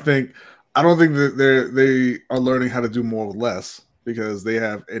 Okay. I don't think that they are learning how to do more with less, because they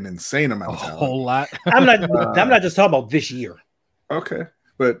have an insane amount of talent. A whole lot. I'm not just talking about this year. Okay.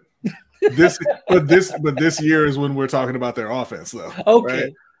 But this year is when we're talking about their offense, though. Okay.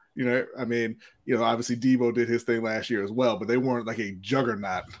 Right? You know, I mean, you know, obviously Debo did his thing last year as well, but they weren't like a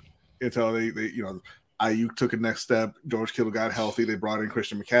juggernaut until they you know, Ayuk took a next step. George Kittle got healthy. They brought in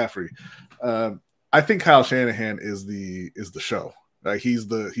Christian McCaffrey. I think Kyle Shanahan is the show. Like he's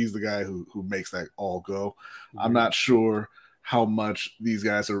the guy who makes that all go. I'm not sure how much these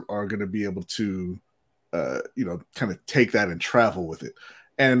guys are going to be able to, you know, kind of take that and travel with it.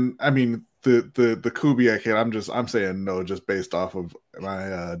 And I mean, the Kubiak kid, I'm saying no, just based off of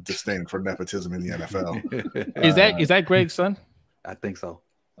my disdain for nepotism in the NFL. Is that Greg's son? I think so.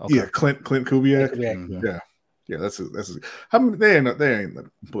 Okay. Yeah, Clint Kubiak. Yeah, that's I mean, they ain't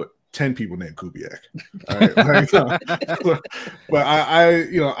but 10 people named Kubiak. All right? But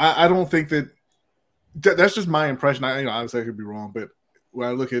I don't think that's just my impression. Obviously I could be wrong, but when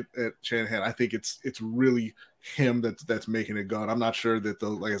I look at Shanahan, I think it's really him that's making it go. And I'm not sure that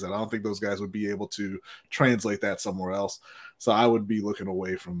like I said, I don't think those guys would be able to translate that somewhere else. So I would be looking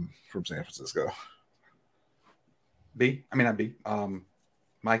away from San Francisco.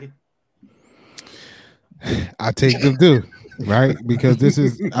 Mikey? I take them too, right? Because this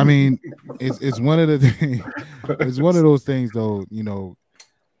is, I mean, it's one of the things. It's one of those things, though. You know,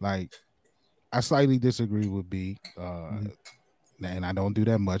 like I slightly disagree with B, and I don't do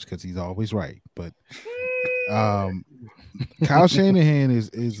that much because he's always right. But Kyle Shanahan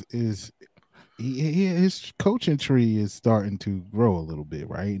is his coaching tree is starting to grow a little bit,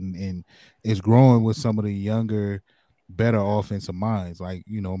 right? And it's growing with some of the younger, better offensive minds, like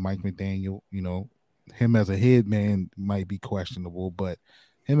Mike McDaniel. Him as a head man might be questionable, but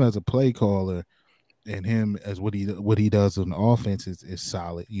him as a play caller and him as what he does on the offense is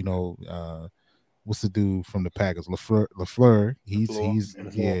solid. What's the dude from the Packers? LaFleur. He's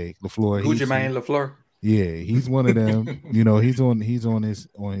LaFleur. Gucci Mane LaFleur. Yeah, he's one of them. He's on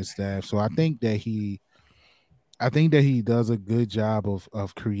his staff. So I think that he does a good job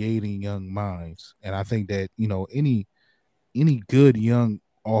of creating young minds. And I think that, any good young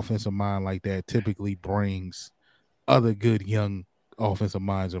offensive mind like that typically brings other good young offensive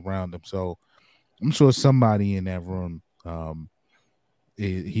minds around them. So I'm sure somebody in that room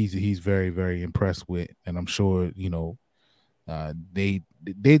he's very, very impressed with, and I'm sure they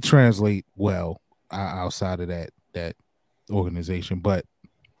translate well outside of that organization. But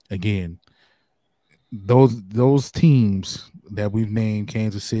again, those teams that we've named,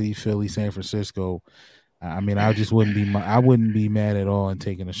 Kansas City, Philly, San Francisco, I mean, I wouldn't be mad at all in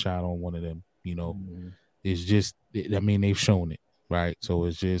taking a shot on one of them. It's just, I mean, they've shown it, right? So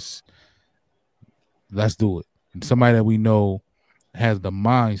it's just, let's do it. And somebody that we know has the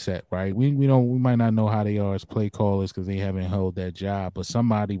mindset, right? We might not know how they are as play callers because they haven't held that job, but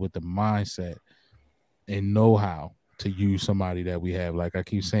somebody with the mindset and know how to use somebody that we have. Like I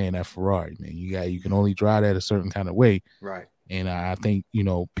keep saying, that Ferrari, man, you can only drive that a certain kind of way, right? And I think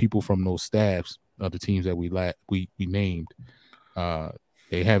people from those staffs of the teams that we named,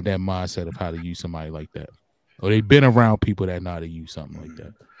 they have that mindset of how to use somebody like that, or they've been around people that know how to use something like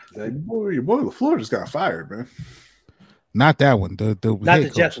that. Your boy LaFleur just got fired, man. Not that one. The not the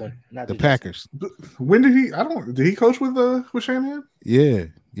Jets one. Not the Packers. When did he? Did he coach with Shanahan? Yeah.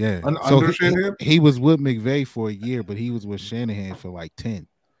 Under Shanahan? He was with McVay for a year, but he was with Shanahan for like 10.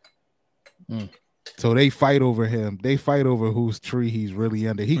 So they fight over him. They fight over whose tree he's really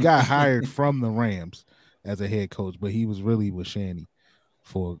under. He got hired from the Rams as a head coach, but he was really with Shanny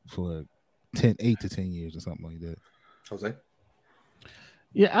for 8 to 10 years or something like that. Jose?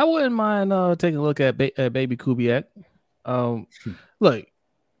 Yeah, I wouldn't mind taking a look at Baby Kubiak. Look,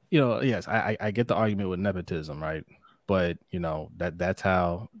 yes, I get the argument with nepotism, right? but that's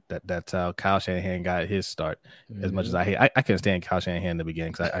how Kyle Shanahan got his start. As much as I couldn't stand Kyle Shanahan in the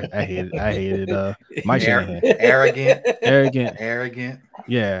beginning because I hated Mike Shanahan. Arrogant.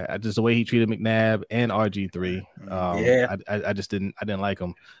 Yeah, just the way he treated McNabb and RG3. I just didn't like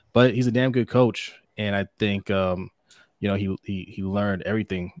him, but he's a damn good coach, and I think he learned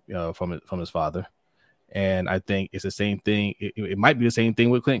everything from his father. And I think it's the same thing. It might be the same thing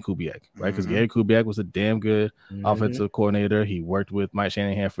with Clint Kubiak, right? Because Gary Kubiak was a damn good offensive coordinator. He worked with Mike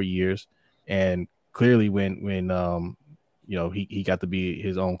Shanahan for years, and clearly, when he got to be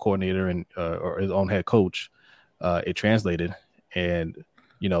his own coordinator and or his own head coach, it translated. And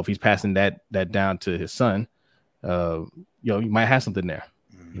if he's passing that down to his son, you might have something there.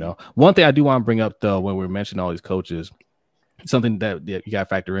 One thing I do want to bring up though, when we're mentioning all these coaches, something that you got to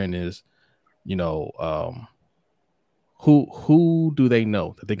factor in is, who do they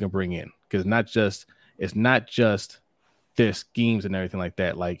know that they can bring in? Because it's not just their schemes and everything like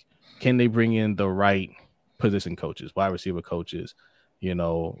that. Like, can they bring in the right position coaches, wide receiver coaches,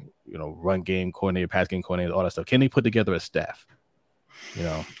 run game coordinator, pass game coordinator, all that stuff? Can they put together a staff?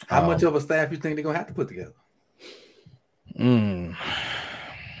 How much of a staff you think they're gonna have to put together?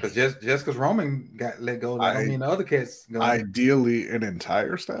 Because just because Roman got let go, I mean the other cats. Ideally, an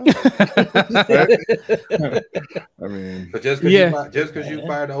entire staff. I mean, but just because you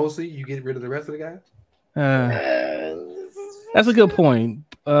fired the OC, you get rid of the rest of the guys. That's a good point.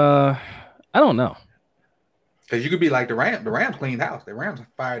 I don't know. Because you could be like the Rams. The Rams cleaned house. The Rams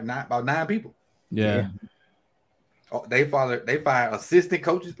fired about 9 people. Yeah. Oh, they fired assistant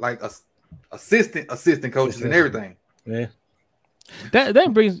coaches, like assistant coaches and everything. Yeah.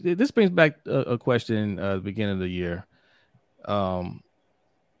 That brings back a question at the beginning of the year.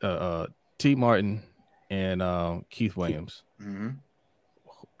 T. Martin and Keith Williams. Mm-hmm.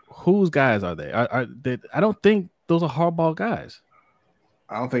 Whose guys are they? I don't think those are hardball guys.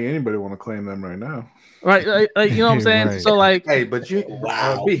 I don't think anybody want to claim them right now. Right, you know what I'm saying? Right. So like, hey, but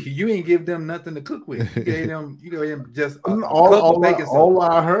you ain't give them nothing to cook with. You gave them just all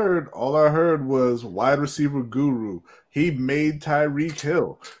I heard was wide receiver guru. He made Tyreek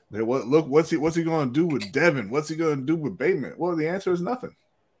Hill. What's he going to do with Devin? What's he going to do with Bateman? Well, the answer is nothing.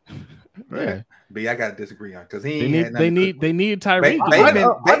 Right. Yeah. But I gotta disagree on because they need Tyreek.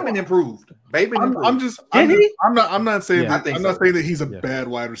 Bateman improved. I'm not saying that he's a bad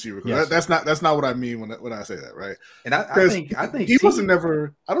wide receiver. Yes. That's not what I mean when I say that, right? And I think he wasn't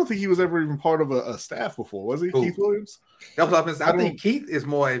never. I don't think he was ever even part of a staff before, was he? Who? Keith Williams. That's what I think Keith is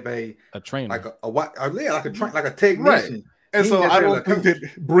more of a trainer, like a technician. Right. And so I don't think that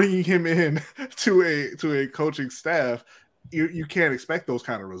bringing him in to a coaching staff, you can't expect those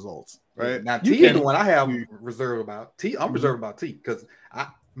kind of results, right? Now T is the one I have reserved about. T, I'm reserved about T because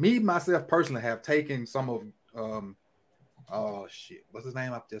myself personally have taken some of what's his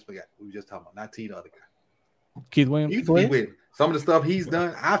name? I just forgot. We were just talking about not T, the other guy. Keith Williams. Some of the stuff he's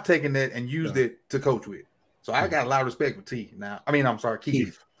done, I've taken that and used it to coach with. So I got a lot of respect for T. Now, I mean, I'm sorry,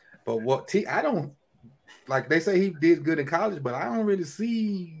 Keith. But what T, I don't like. They say he did good in college, but I don't really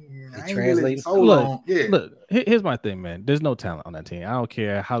see. Look, here's my thing, man. There's no talent on that team. I don't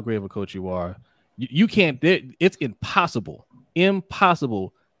care how great of a coach you are. You can't. It's impossible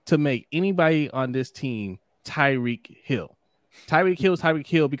to make anybody on this team Tyreek Hill. Tyreek Hill is Tyreek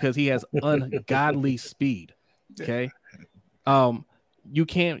Hill because he has ungodly speed. Okay, you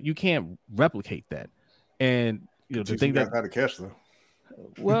can't replicate that. And the thing that how to catch though.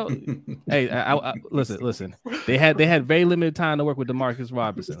 Well, hey, I listen. They had very limited time to work with Demarcus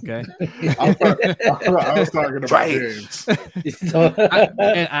Robinson. Okay, I was talking about James.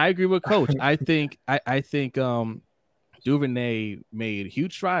 And I agree with Coach. I think Duvernay made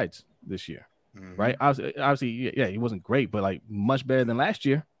huge strides this year. Right? Obviously, yeah, he wasn't great, but like much better than last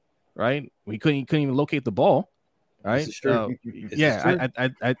year. Right? We couldn't even locate the ball. Right?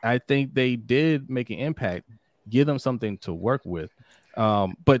 I think they did make an impact. Give them something to work with.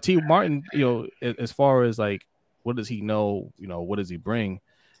 But T. Martin, as far as like, what does he know? What does he bring?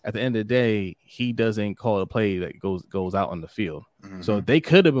 At the end of the day, he doesn't call a play that goes out on the field. Mm-hmm. So they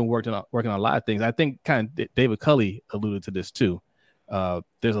could have been working on a lot of things. I think kind of David Culley alluded to this too.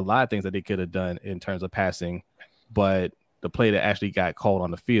 There's a lot of things that they could have done in terms of passing, but the play that actually got called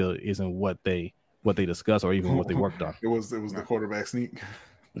on the field isn't what they discussed or even what they worked on. It was the quarterback sneak.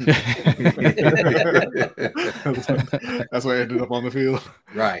 That's why I ended up on the field.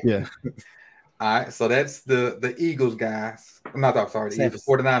 Right. Yeah. All right. So that's the Eagles guys. The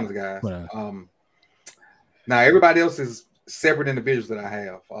 49ers guys. Yeah. Now everybody else is separate individuals that I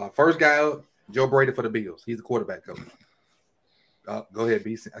have. First guy up, Joe Brady for the Bills. He's the quarterback coach. Go ahead,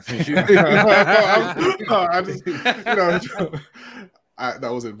 BC.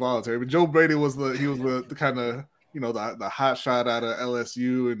 That was involuntary. But Joe Brady was the kind of the hot shot out of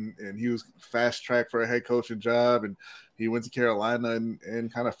LSU, and he was fast track for a head coaching job, and he went to Carolina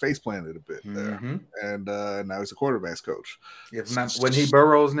and kind of face planted a bit there, and now he's a quarterbacks coach. When he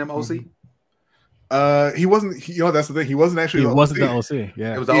Burrows in them OC. He wasn't. That's the thing. He wasn't actually. He wasn't the OC.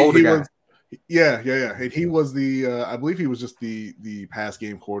 Yeah, it was the older guy. Yeah. And he was the. I believe he was just the pass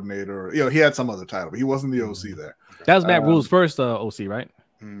game coordinator. He had some other title, but he wasn't the OC there. That was Matt Rule's first OC, right?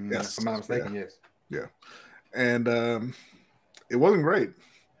 Yes, if I'm not mistaken. Yes. Yeah, and it wasn't great.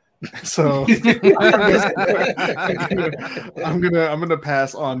 So I'm gonna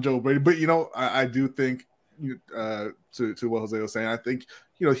pass on Joe Brady, but I do think to what Jose was saying, I think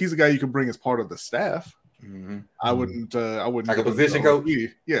he's a guy you can bring as part of the staff. I wouldn't like a position coach.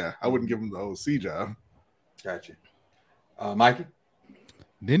 Yeah, I wouldn't give him the OC job. Gotcha. Mikey,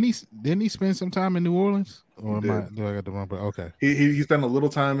 didn't he spend some time in New Orleans, or do I got the wrong? Okay, he spent a little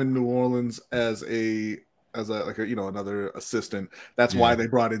time in New Orleans as another assistant. That's why they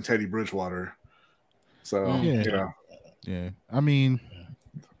brought in Teddy Bridgewater. So yeah. I mean,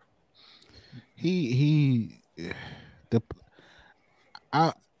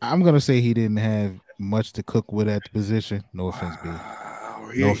 I'm gonna say he didn't have much to cook with at the position. No offense, B.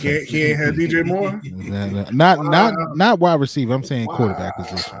 He ain't had DJ Moore. Not wide receiver. I'm saying quarterback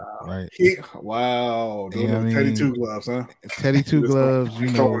position, right? Teddy Two Gloves, huh? Teddy Two Gloves.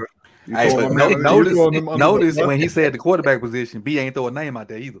 Notice when he said the quarterback position, B ain't throw a name out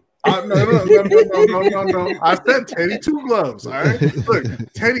there either. No. I said Teddy Two Gloves. All right. Look,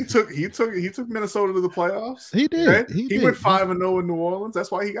 Teddy took Minnesota to the playoffs. He did. Okay? He went 5-0 in New Orleans.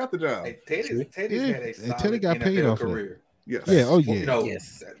 That's why he got the job. Hey, Teddy's had a solid Teddy got NFL paid off career. Yes. Yeah. Oh yeah.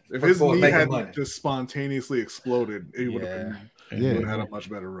 Yes. If his knee hadn't just spontaneously exploded, he would have had a much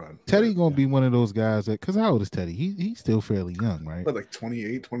better run. Teddy gonna be one of those guys that, because how old is Teddy? He's still fairly young, right? But like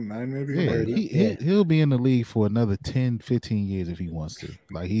 28, 29 maybe. Yeah, he'll be in the league for another 10, 15 years if he wants to.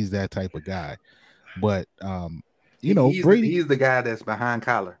 Like, he's that type of guy. But Brady, he's the guy that's behind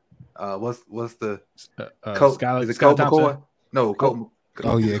Kyler. What's the Colt? Is it Colt McCoy? No, Colt.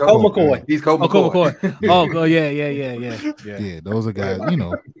 Oh yeah, Colt McCoy. He's Colt McCoy. Oh yeah. Yeah, those are guys.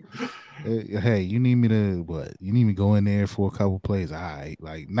 Hey, you need me to what? You need me to go in there for a couple plays. All right,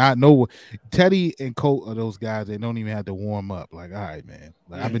 like Teddy and Colt are those guys that don't even have to warm up. Like, all right, man.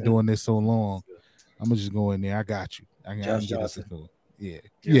 Like, I've been doing this so long, I'm gonna just go in there. I got you. I can get us a goal. Yeah.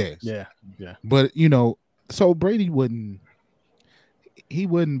 But so Brady wouldn't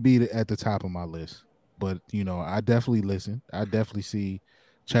be at the top of my list. But I definitely listen. I definitely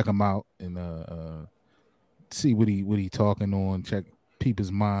check him out and see what he talking on. Peep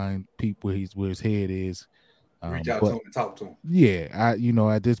his mind, peep where his head is. Reach out to him and talk to him. Yeah,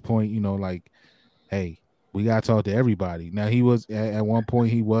 at this point, like, hey, we gotta talk to everybody. Now, he was at one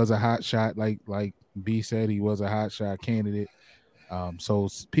point he was a hot shot, like B said, he was a hot shot candidate. So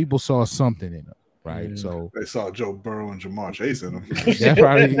people saw something in him. Right, so they saw Joe Burrow and Jamar Chase in him. That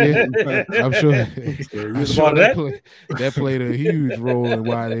probably, I'm sure that played a huge role in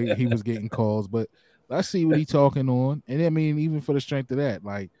why he was getting calls. But let's see what he's talking on, and I mean, even for the strength of that,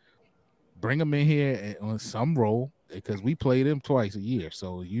 like, bring him in here on some role, because we played them twice a year,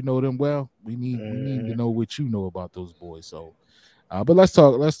 so you know them well. We need to know what you know about those boys. So, but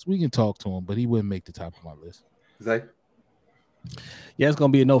we can talk to him, but he wouldn't make the top of my list. Zay? Yeah, it's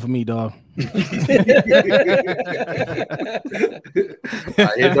gonna be a no for me, dog.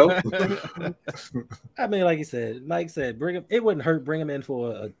 I mean, like you said, Mike said, bring him. It wouldn't hurt. Bring him in for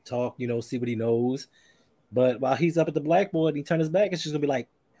a talk. See what he knows. But while he's up at the blackboard, and he turns his back. It's just gonna be like.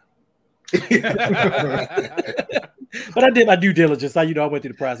 But I did my due diligence. I went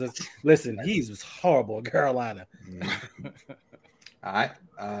through the process. Listen, he was horrible in Carolina. All right,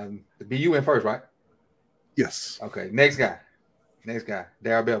 the BU went first, right? Yes. Okay. Next guy,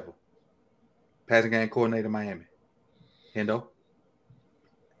 Darrell Bevell, passing game coordinator, Miami. Hendo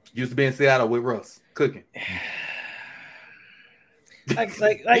used to be in Seattle with Russ cooking. Like he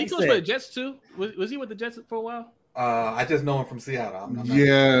you was with the Jets too. Was he with the Jets for a while? I just know him from Seattle. I'm not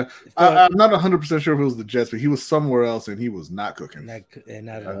I'm not 100% sure if it was the Jets, but he was somewhere else and he was not cooking. I'm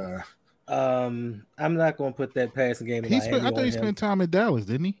not going to put that passing game in Miami. I thought he spent time in Dallas,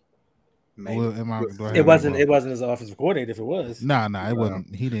 didn't he? Maybe. It wasn't his offensive coordinator. If it was, nah, it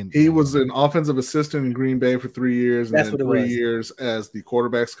wasn't. He didn't. He was an offensive assistant in Green Bay for 3 years, and then 3 years as the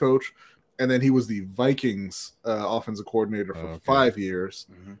quarterbacks coach, and then he was the Vikings offensive coordinator for 5 years,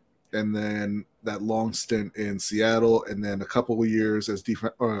 and then that long stint in Seattle, and then a couple of years as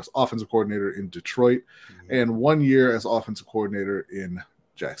as offensive coordinator in Detroit, and 1 year as offensive coordinator in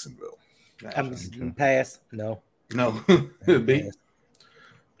Jacksonville. Pass. No. B.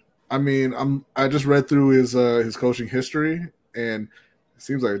 I mean, I just read through his coaching history, and it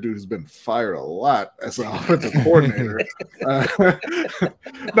seems like a dude who's been fired a lot as an offensive coordinator.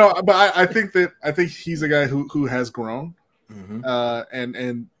 No, but I think he's a guy who has grown,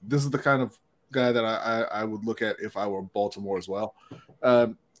 and this is the kind of guy that I would look at if I were Baltimore as well,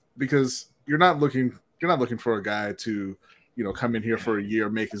 because you're not looking for a guy to come in here for a year,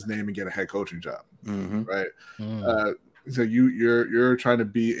 make his name, and get a head coaching job, right? So you're trying to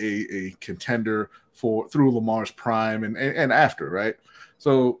be a contender through Lamar's prime and after, right?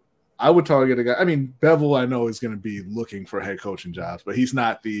 So I would target a guy. I mean, Bevel, I know, is going to be looking for head coaching jobs, but he's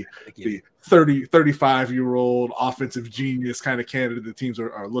not the 35-year-old offensive genius kind of candidate that teams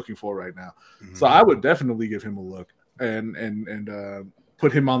are looking for right now. So I would definitely give him a look and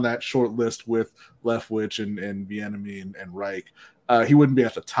put him on that short list with Leftwich and Bieniemy and Reich. He wouldn't be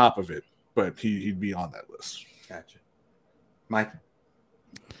at the top of it, but he'd be on that list. Gotcha. Mike?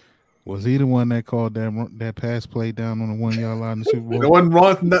 Was he the one that called that pass play down on the 1 yard line in the Super Bowl? There wasn't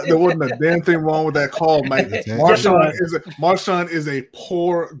wrong. There wasn't a damn thing wrong with that call, Mike. Marshawn is a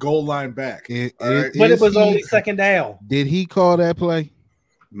poor goal line back. But it was only second down. Did he call that play?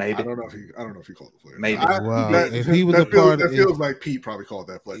 I Maybe. don't know if he called the play. Maybe. If he was that feels like Pete probably called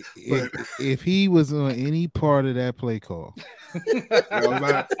that play. If he was on any part of that play call, that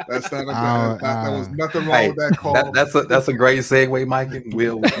was nothing wrong with that call. That's a great segue, Mike.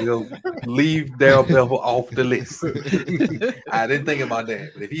 We'll leave Darrell Bevell off the list. I didn't think about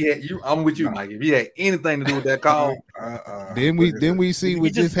that, but if he had I'm with you, Mike. If he had anything to do with that call, then we see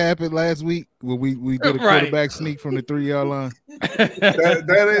what just happened last week when we did a quarterback sneak from the 3 yard line.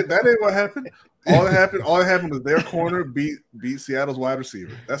 That ain't what happened. All that happened was their corner beat Seattle's wide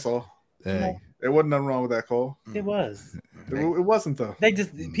receiver. That's all. Hey. There wasn't nothing wrong with that call. It was. It wasn't though.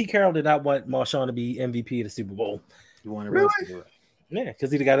 Pete Carroll did not want Marshawn to be MVP of the Super Bowl. You want to really? Yeah,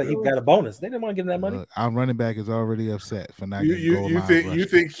 because he got a bonus. They didn't want to give him that money. Our running back is already upset for not. You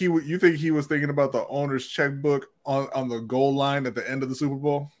think he was thinking about the owner's checkbook on the goal line at the end of the Super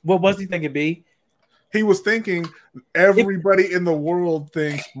Bowl? What was he thinking, B? He was thinking everybody in the world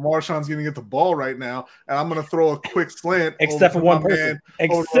thinks Marshawn's going to get the ball right now, and I'm going to throw a quick slant. Except for one person.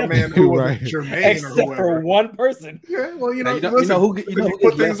 Except for one person. Yeah, well, you who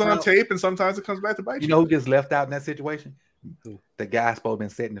put things on tape, and sometimes it comes back to bite you. You know who gets left out in that situation? The guy supposed to been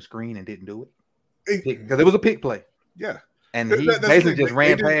setting the screen and didn't do it because it was a pick play. Yeah, and he basically just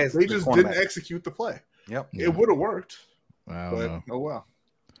ran past. They just didn't execute the play. Yep, it would have worked. Wow. Oh well.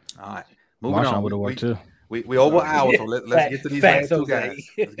 All right. Moving on, would have worked too. We over an hour, so let's get to these last two guys.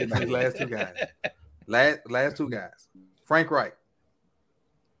 Let's get to these last two guys. Last two guys. Frank Reich.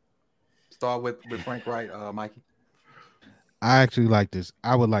 Start with Frank Reich, Mikey. I actually like this.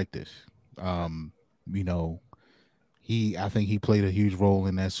 I would like this. I think he played a huge role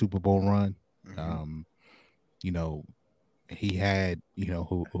in that Super Bowl run. He had,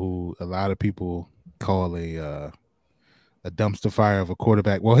 who a lot of people call a dumpster fire of a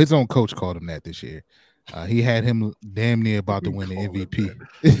quarterback. Well, his own coach called him that this year. He had him damn near about to win the MVP.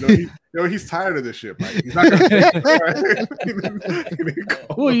 He's tired of this shit, Mike. He's not gonna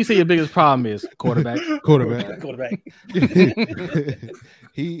Who you say your biggest problem is? Quarterback.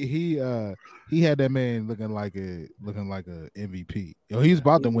 He had that man looking like a MVP. He was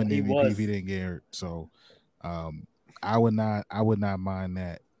about to win the MVP if he didn't get hurt. So I would not mind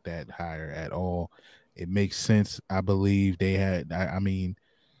that hire at all. It makes sense. I believe they had. I mean,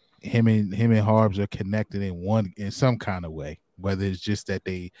 him and Harbs are connected in some kind of way. Whether it's just that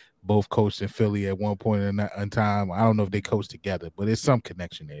they both coached in Philly at one point in time. I don't know if they coached together, but there's some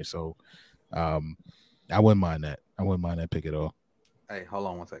connection there. So, I wouldn't mind that. I wouldn't mind that pick at all. Hey, hold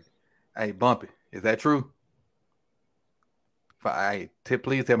on one second. Hey, Bumpy, is that true?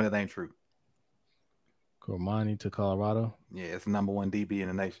 Please tell me that ain't true. Cormani to Colorado. Yeah, it's the number one DB in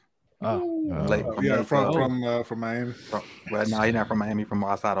the nation. From Miami. No, he's not from Miami. From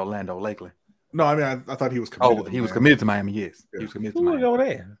outside Orlando, Lakeland. No, I mean I thought he was committed. He was committed to Miami. Yes, he was committed to Miami. Go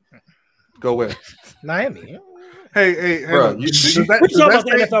there. Go where? Miami. Hey, bro, we're talking about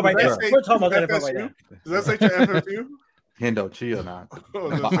the NFL right now. We're talking about the NFL right now. Does that say to FFU? Hendo, chill now.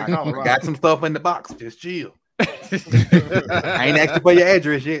 I got some stuff in the box. Just chill. I ain't asking for your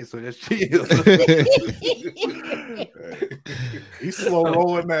address yet, so just chill. He's slow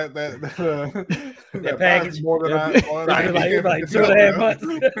rolling that package more than I like 2.5 months.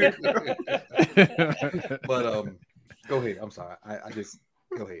 But go ahead. I'm sorry. I just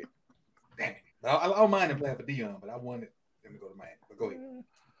go ahead. I don't mind him playing for Dion, but I wanted him to go to Miami. But go ahead.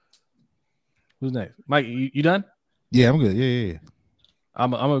 Who's next? Mike, you done? Yeah, I'm good. Yeah.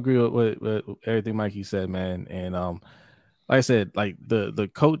 I'm gonna agree with everything Mikey said, man. And like I said, like the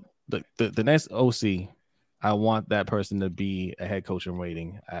coach, the next OC, I want that person to be a head coach in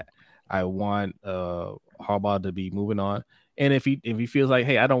waiting. I want Harbaugh to be moving on. And if he feels like,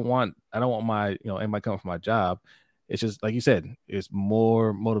 hey, I don't want my anybody coming for my job, it's just like you said, it's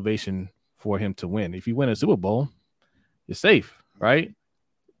more motivation for him to win. If you win a Super Bowl, you're safe, right?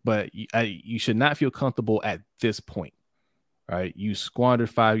 But you should not feel comfortable at this point, right? You squandered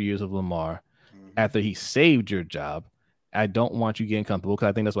 5 years of Lamar after he saved your job. I don't want you getting comfortable because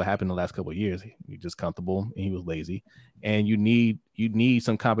I think that's what happened the last couple of years. He just comfortable and he was lazy. And you need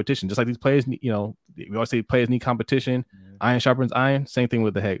some competition, just like these players. We always say players need competition. Iron sharpens iron. Same thing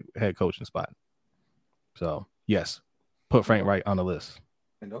with the head coaching spot. So yes, put Frank Reich on the list.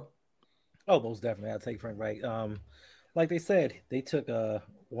 Oh, most definitely, I'll take Frank Reich. Like they said, they took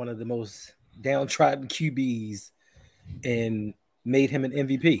one of the most downtrodden QBs and made him an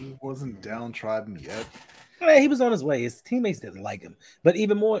MVP. He wasn't downtrodden yet. He was on his way. His teammates didn't like him, but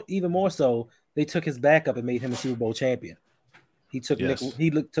even more so, they took his backup and made him a Super Bowl champion. He took Nick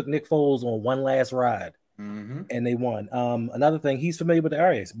Foles on one last ride, and they won. Another thing, he's familiar with the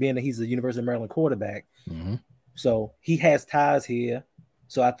areas, being that he's a University of Maryland quarterback, so he has ties here.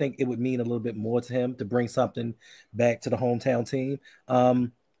 So I think it would mean a little bit more to him to bring something back to the hometown team.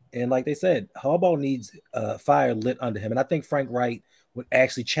 And like they said, Harbaugh needs fire lit under him. And I think Frank Reich would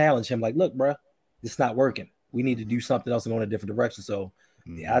actually challenge him like, look, bro, it's not working. We need to do something else and go in a different direction. So,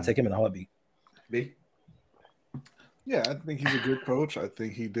 yeah, I'll take him in a heartbeat. B? Yeah, I think he's a good coach. I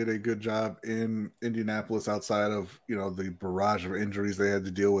think he did a good job in Indianapolis outside of, the barrage of injuries they had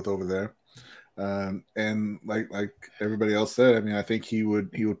to deal with over there. And like everybody else said, I mean, I think he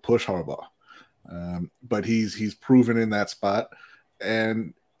would push Harbaugh, but he's proven in that spot.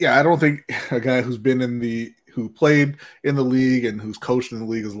 And yeah, I don't think a guy who played in the league and who's coached in the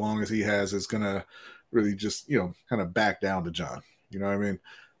league as long as he has is gonna really just kind of back down to John. You know what I mean?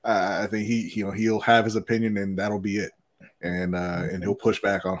 I think he'll have his opinion and that'll be it. And he'll push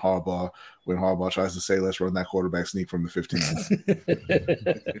back on Harbaugh when Harbaugh tries to say, let's run that quarterback sneak from the 15.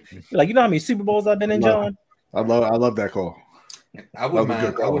 Like, you know how many Super Bowls I've been in, John? I love that call. I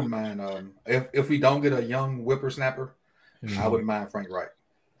wouldn't mind if we don't get a young whippersnapper, I wouldn't mind Frank Reich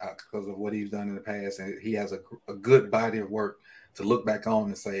because of what he's done in the past. And he has a good body of work to look back on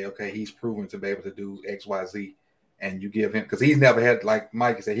and say, okay, he's proven to be able to do X, Y, Z. And you give him, because he's never had, like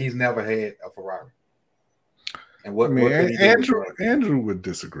Mike said, he's never had a Ferrari. And Andrew would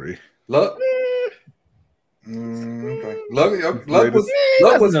disagree. Luck. Okay. Luck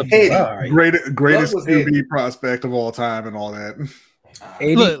was heady. Greatest QB prospect of all time and all that.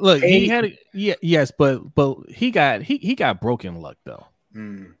 Look, he had yes, but he got broken luck though.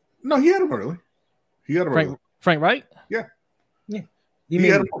 No, he had him early. Frank Reich? Yeah. He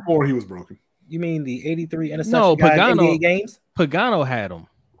had him before he was broken. You mean the 83 interception Pagano, in 88 games? Pagano had him.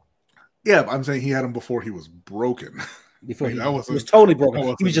 Yeah, but I'm saying he had him before he was broken. Before he was totally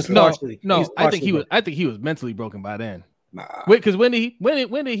broken. He was just partially. No, I think he was mentally broken by then. Nah. Because when did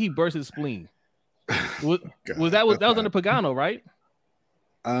he burst his spleen? Was that was under Pagano, right?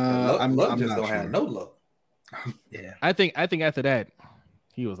 I'm just don't have no luck. Yeah, I think after that,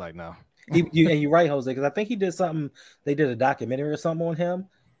 he was like, no. You're right, Jose, because I think he did something. They did a documentary or something on him,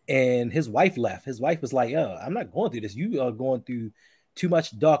 and his wife left. His wife was like, "Oh, I'm not going through this. You are going through too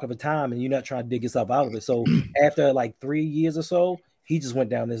much dark of a time, and you're not trying to dig yourself out of it." So after like 3 years or so, he just went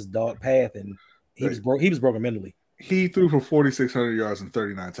down this dark path, and he was broken mentally. He threw for 4,600 yards and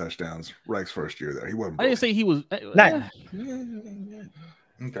 39 touchdowns. Reich's first year there, he wasn't broken. I didn't say he was not.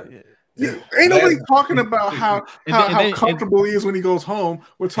 Okay. Yeah. Ain't nobody talking about how comfortable he is when he goes home.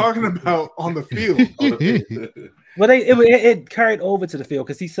 We're talking about on the field. Well, it carried over to the field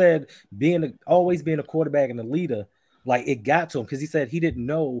because he said always being a quarterback and a leader, like it got to him because he said he didn't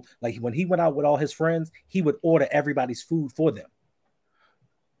know, like when he went out with all his friends, he would order everybody's food for them.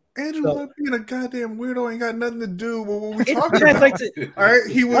 Andrew being a goddamn weirdo ain't got nothing to do with what we're talking about. All right,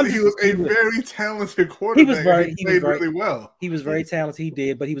 he was a very talented quarterback. He played really well. He was very talented. He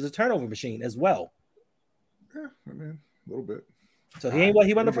did, but he was a turnover machine as well. Yeah, I mean, a little bit. So he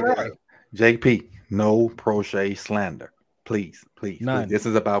wasn't a Ferrari. JP, no Prochet slander. Please. None. This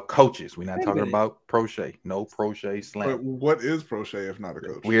is about coaches. We're not talking about Prochet. No Prochet slander. But what is Prochet if not a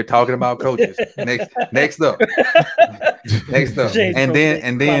coach? We're talking about coaches. Next up. And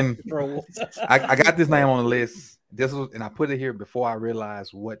then I got this name on the list. And I put it here before I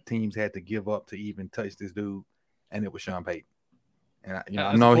realized what teams had to give up to even touch this dude, and it was Sean Payton. And I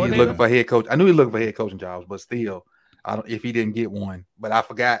As a know he's coordinator? looking for head coach. I knew he was looking for head coaching jobs, but still, I don't if he didn't get one. But I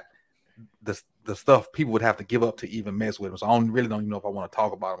forgot the stuff people would have to give up to even mess with him. So I really don't even know if I want to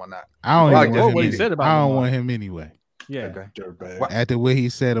talk about him or not. I don't Well, even I guess want what him. he said about I don't Lamar. want him anyway. Yeah. Okay. Dirtbag. What? After what he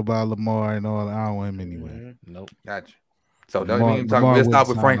said about Lamar and all, I don't want him anyway. Nope. Gotcha. So Lamar- we'll Lamar stop wouldn't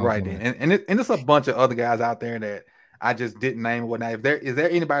with sign Frank off right on then. And there's a bunch of other guys out there that I just didn't name. Whatnot. Is there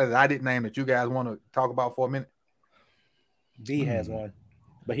anybody that I didn't name that you guys want to talk about for a minute? B has one,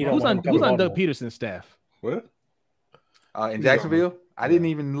 but he don't Who's want on him to come who's to on Doug Baltimore. Peterson's staff? What? In Jacksonville, I didn't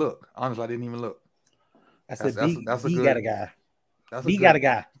even look. Honestly, I didn't even look. I said That's B. a B good- got a guy. That's B got a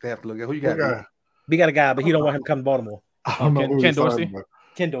guy. They have to look at who you got. Okay. B got a guy, but he don't want him to come to Baltimore. I don't know Ken- who Ken he's talking Dorsey? about.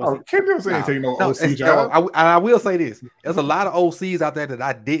 Ken Dorsey. Oh, Ken Dorsey ain't taking no OC it's- job. I will say this: there's a lot of OCs out there that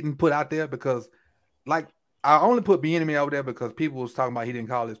I didn't put out there because, like, I only put Bieniemy over there because people was talking about he didn't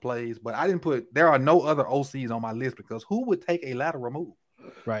call his plays, but I didn't put. There are no other OCs on my list because who would take a lateral move?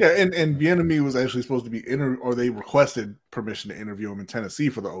 Right. Yeah, and Bieniemy was actually supposed to be or they requested permission to interview him in Tennessee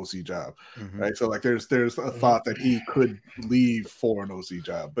for the OC job, right? So like, there's a thought that he could leave for an OC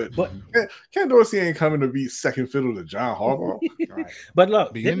job, but Ken Dorsey ain't coming to be second fiddle to John Harbaugh. Right. But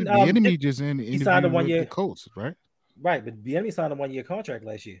look, The didn't, enemy just interviewed signed a with 1 year. the Colts, right? right, but Bieniemy signed a 1 year contract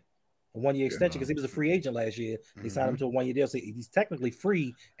last year, a 1 year extension because he was a free agent last year. They signed him to a 1 year deal, so he's technically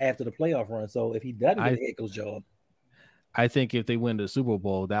free after the playoff run. So if he doesn't get a head coach job, I think if they win the Super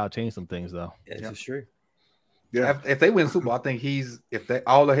Bowl, that'll change some things, though. this is true. Yeah, If they win Super Bowl, I think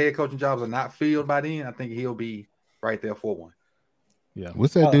all the head coaching jobs are not filled by then. I think he'll be right there for one. Yeah.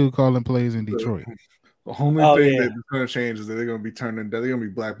 What's that dude calling plays in Detroit? the only Oh, thing yeah. that's going to change is that they're going to be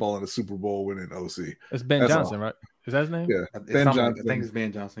blackballing the Super Bowl winning OC. It's Ben That's Johnson, right? Is that his name? Yeah, It's Ben something- Johnson. I think it's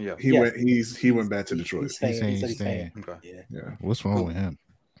Ben Johnson. Yeah. He went back to Detroit. He's staying. He said he's staying. staying. Okay. Yeah. Yeah, What's wrong with him?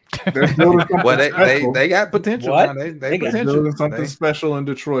 they're building something Well, special. they got potential. What? Man. They got potential. building something They- special in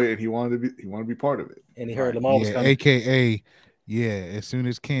Detroit, and he wanted to be part of it. And he heard Right. Lamar was Yeah, coming. AKA, yeah. As soon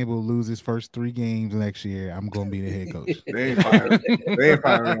as Campbell loses first 3 games next year, I'm gonna be the head coach. They ain't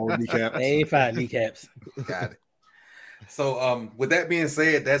firing no kneecaps. They ain't fine kneecaps. Got it. So, with that being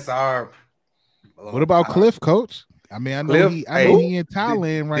said, that's our. What about Cliff, coach? I mean, I know Cliff, he in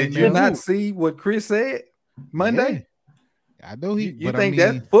Thailand right Did now. you not see what Chris said Monday? I know he. You but think I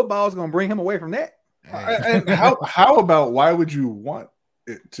mean, that football is going to bring him away from that? And how about why would you want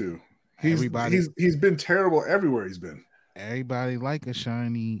it to? Everybody- He's been terrible everywhere he's been. everybody like a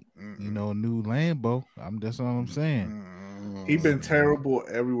shiny, new Lambo. That's all I'm saying. He's been terrible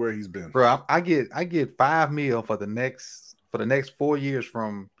everywhere he's been. Bro, I get $5 million for the next 4 years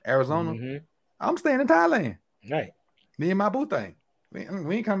from Arizona. Mhm. I'm staying in Thailand. Right. Me and my boo thing. We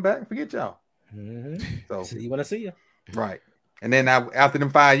ain't coming back. Forget y'all. Mhm. So So you want to see you? right. And then after them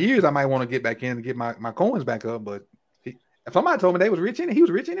 5 years, I might want to get back in and get my coins back up. But if somebody told me they was rich in it, he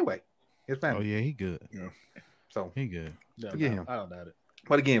was rich anyway. His Oh family. yeah, he good. So He good. Yeah, Forget him. I don't doubt it.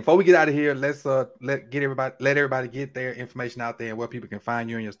 but again, before we get out of here, let's let everybody get their information out there and where people can find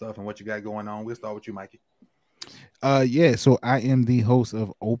you and your stuff and what you got going on. We'll start with you, Mikey. Yeah, so I am the host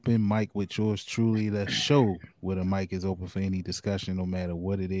of Open Mic with yours truly, the show where the mic is open for any discussion, no matter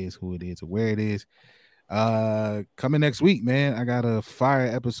what it is, who it is, or where it is. Coming next week, man, I got a fire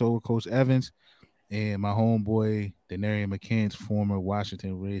episode with Coach Evans and my homeboy Denarian McCants, former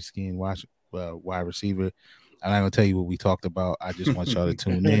Washington Redskin wide receiver. I'm not gonna tell you what we talked about. I just want y'all to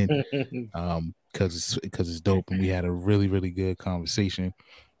tune in, because it's dope, and we had a really, really good conversation.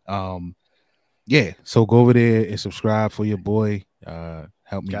 Yeah, so go over there and subscribe for your boy.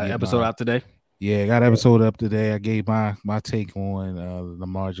 Help me Got an get episode my- out today. Yeah, I got an episode up today. I gave my take on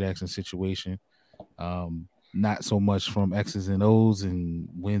Lamar Jackson situation. Not so much from X's and O's and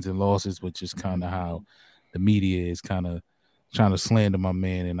wins and losses, but just kind of how the media is kind of trying to slander my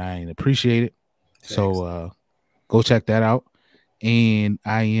man, and I ain't appreciate it. So go check that out. And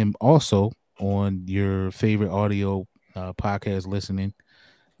I am also on your favorite audio podcast listening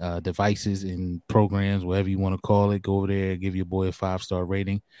devices and programs, whatever you want to call it. Go over there, give your boy a 5-star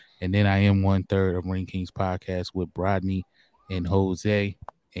rating. And then I am 1/3 of Ring Kings podcast with Rodney and Jose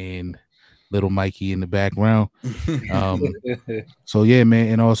and little Mikey in the background. So yeah, man.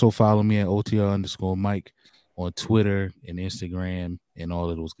 And also follow me at OTR_Mike on Twitter and Instagram and all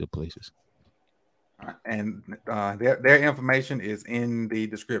of those good places. And their information is in the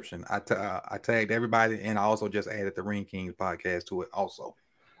description. I tagged everybody, and I also just added the Ring Kings podcast to it also.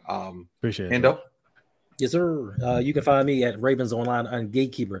 Appreciate it. Endo? Yes, sir. You can find me at Ravens Online on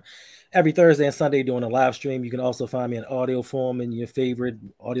Gatekeeper every Thursday and Sunday doing a live stream. You can also find me in audio form in your favorite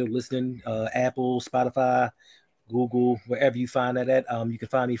audio listening, Apple, Spotify, Google, wherever you find that at. You can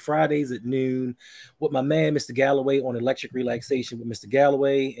find me Fridays at noon with my man, Mr. Galloway, on Electric Relaxation with Mr.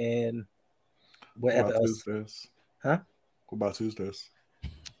 Galloway, and wherever else. Tuesdays? Huh? What about Tuesdays?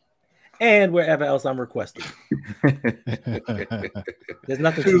 And wherever else I'm requested. There's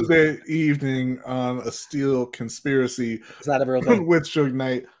nothing Tuesday evening on A Steel Conspiracy. It's not a real thing. With Suge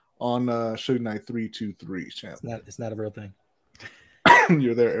Knight on Suge Knight 323 channel. It's not a real thing.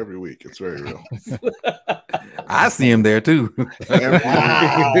 You're there every week. It's very real. I see him there too.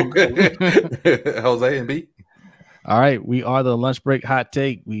 Jose and B. All right, we are the Lunch Break Hot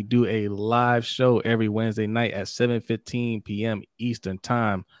Take. We do a live show every Wednesday night at 7:15 p.m. Eastern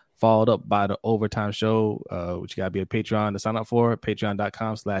Time, followed up by the Overtime Show, which you got to be a Patreon to sign up for,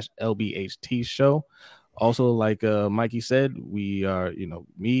 patreon.com/LBHT show. Also, like Mikey said, we are,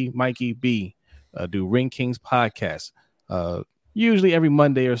 me, Mikey, B, do Ring Kings podcast. Usually every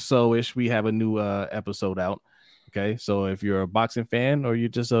Monday or so-ish, we have a new episode out. Okay, so if you're a boxing fan or you're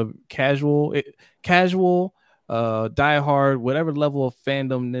just a casual, diehard, whatever level of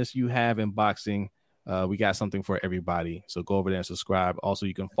fandomness you have in boxing, we got something for everybody. So go over there and subscribe. Also,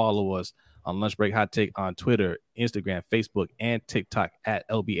 you can follow us on Lunch Break Hot Take on Twitter, Instagram, Facebook, and TikTok at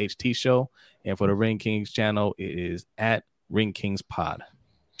LBHT Show. And for the Ring Kings channel, it is at Ring Kings Pod.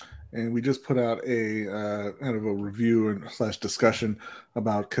 And we just put out a kind of a review and / discussion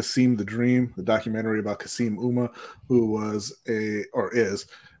about Kasim the Dream, the documentary about Kasim Uma, who was is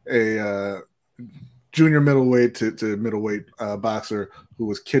a junior middleweight to middleweight boxer who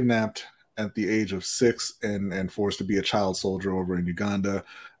was kidnapped at the age of 6 and forced to be a child soldier over in Uganda,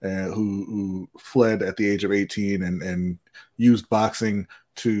 who fled at the age of 18 and used boxing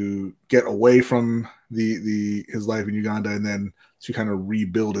to get away from his life in Uganda, and then to kind of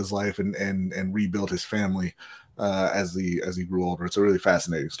rebuild his life and rebuild his family as he grew older. It's a really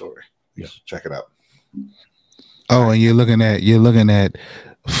fascinating story. Yeah, check it out. Oh, and you're looking at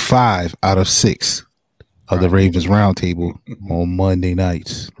 5 out of 6 of the Ravens Roundtable on Monday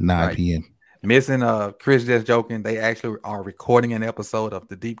nights, 9 p.m. Missing Chris just joking. They actually are recording an episode of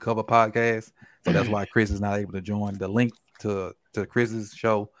the Deep Cover podcast, so that's why Chris is not able to join. The link to Chris's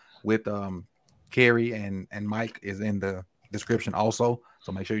show with Kerry and Mike is in the description also,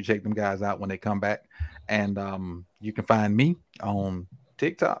 so make sure you check them guys out when they come back. And you can find me on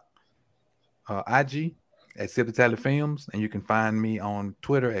TikTok, IG at Sip the Tally Films, and you can find me on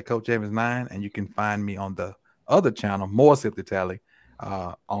Twitter at Coach Evans 9, and you can find me on the other channel, More Sip the Tally,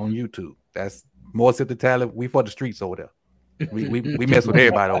 on YouTube. That's More Sip the Tally. We for the streets over there. We mess with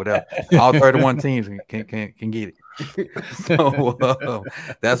everybody over there. All 31 teams can get it. So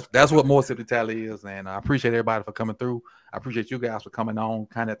that's what More Sip the Tally is, and I appreciate everybody for coming through. I appreciate you guys for coming on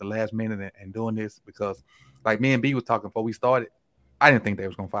kind of at the last minute and doing this, because like me and B was talking before we started, I didn't think they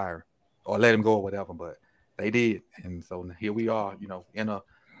was gonna fire him or let him go or whatever, but they did, and so here we are, in a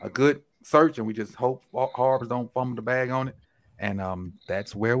good search, and we just hope Harbors don't fumble the bag on it, and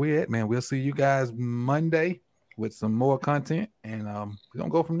that's where we're at, man. We'll see you guys Monday with some more content, and we're gonna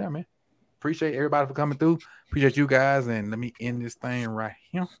go from there, man. Appreciate everybody for coming through. Appreciate you guys, and let me end this thing right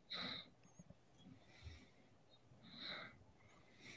here.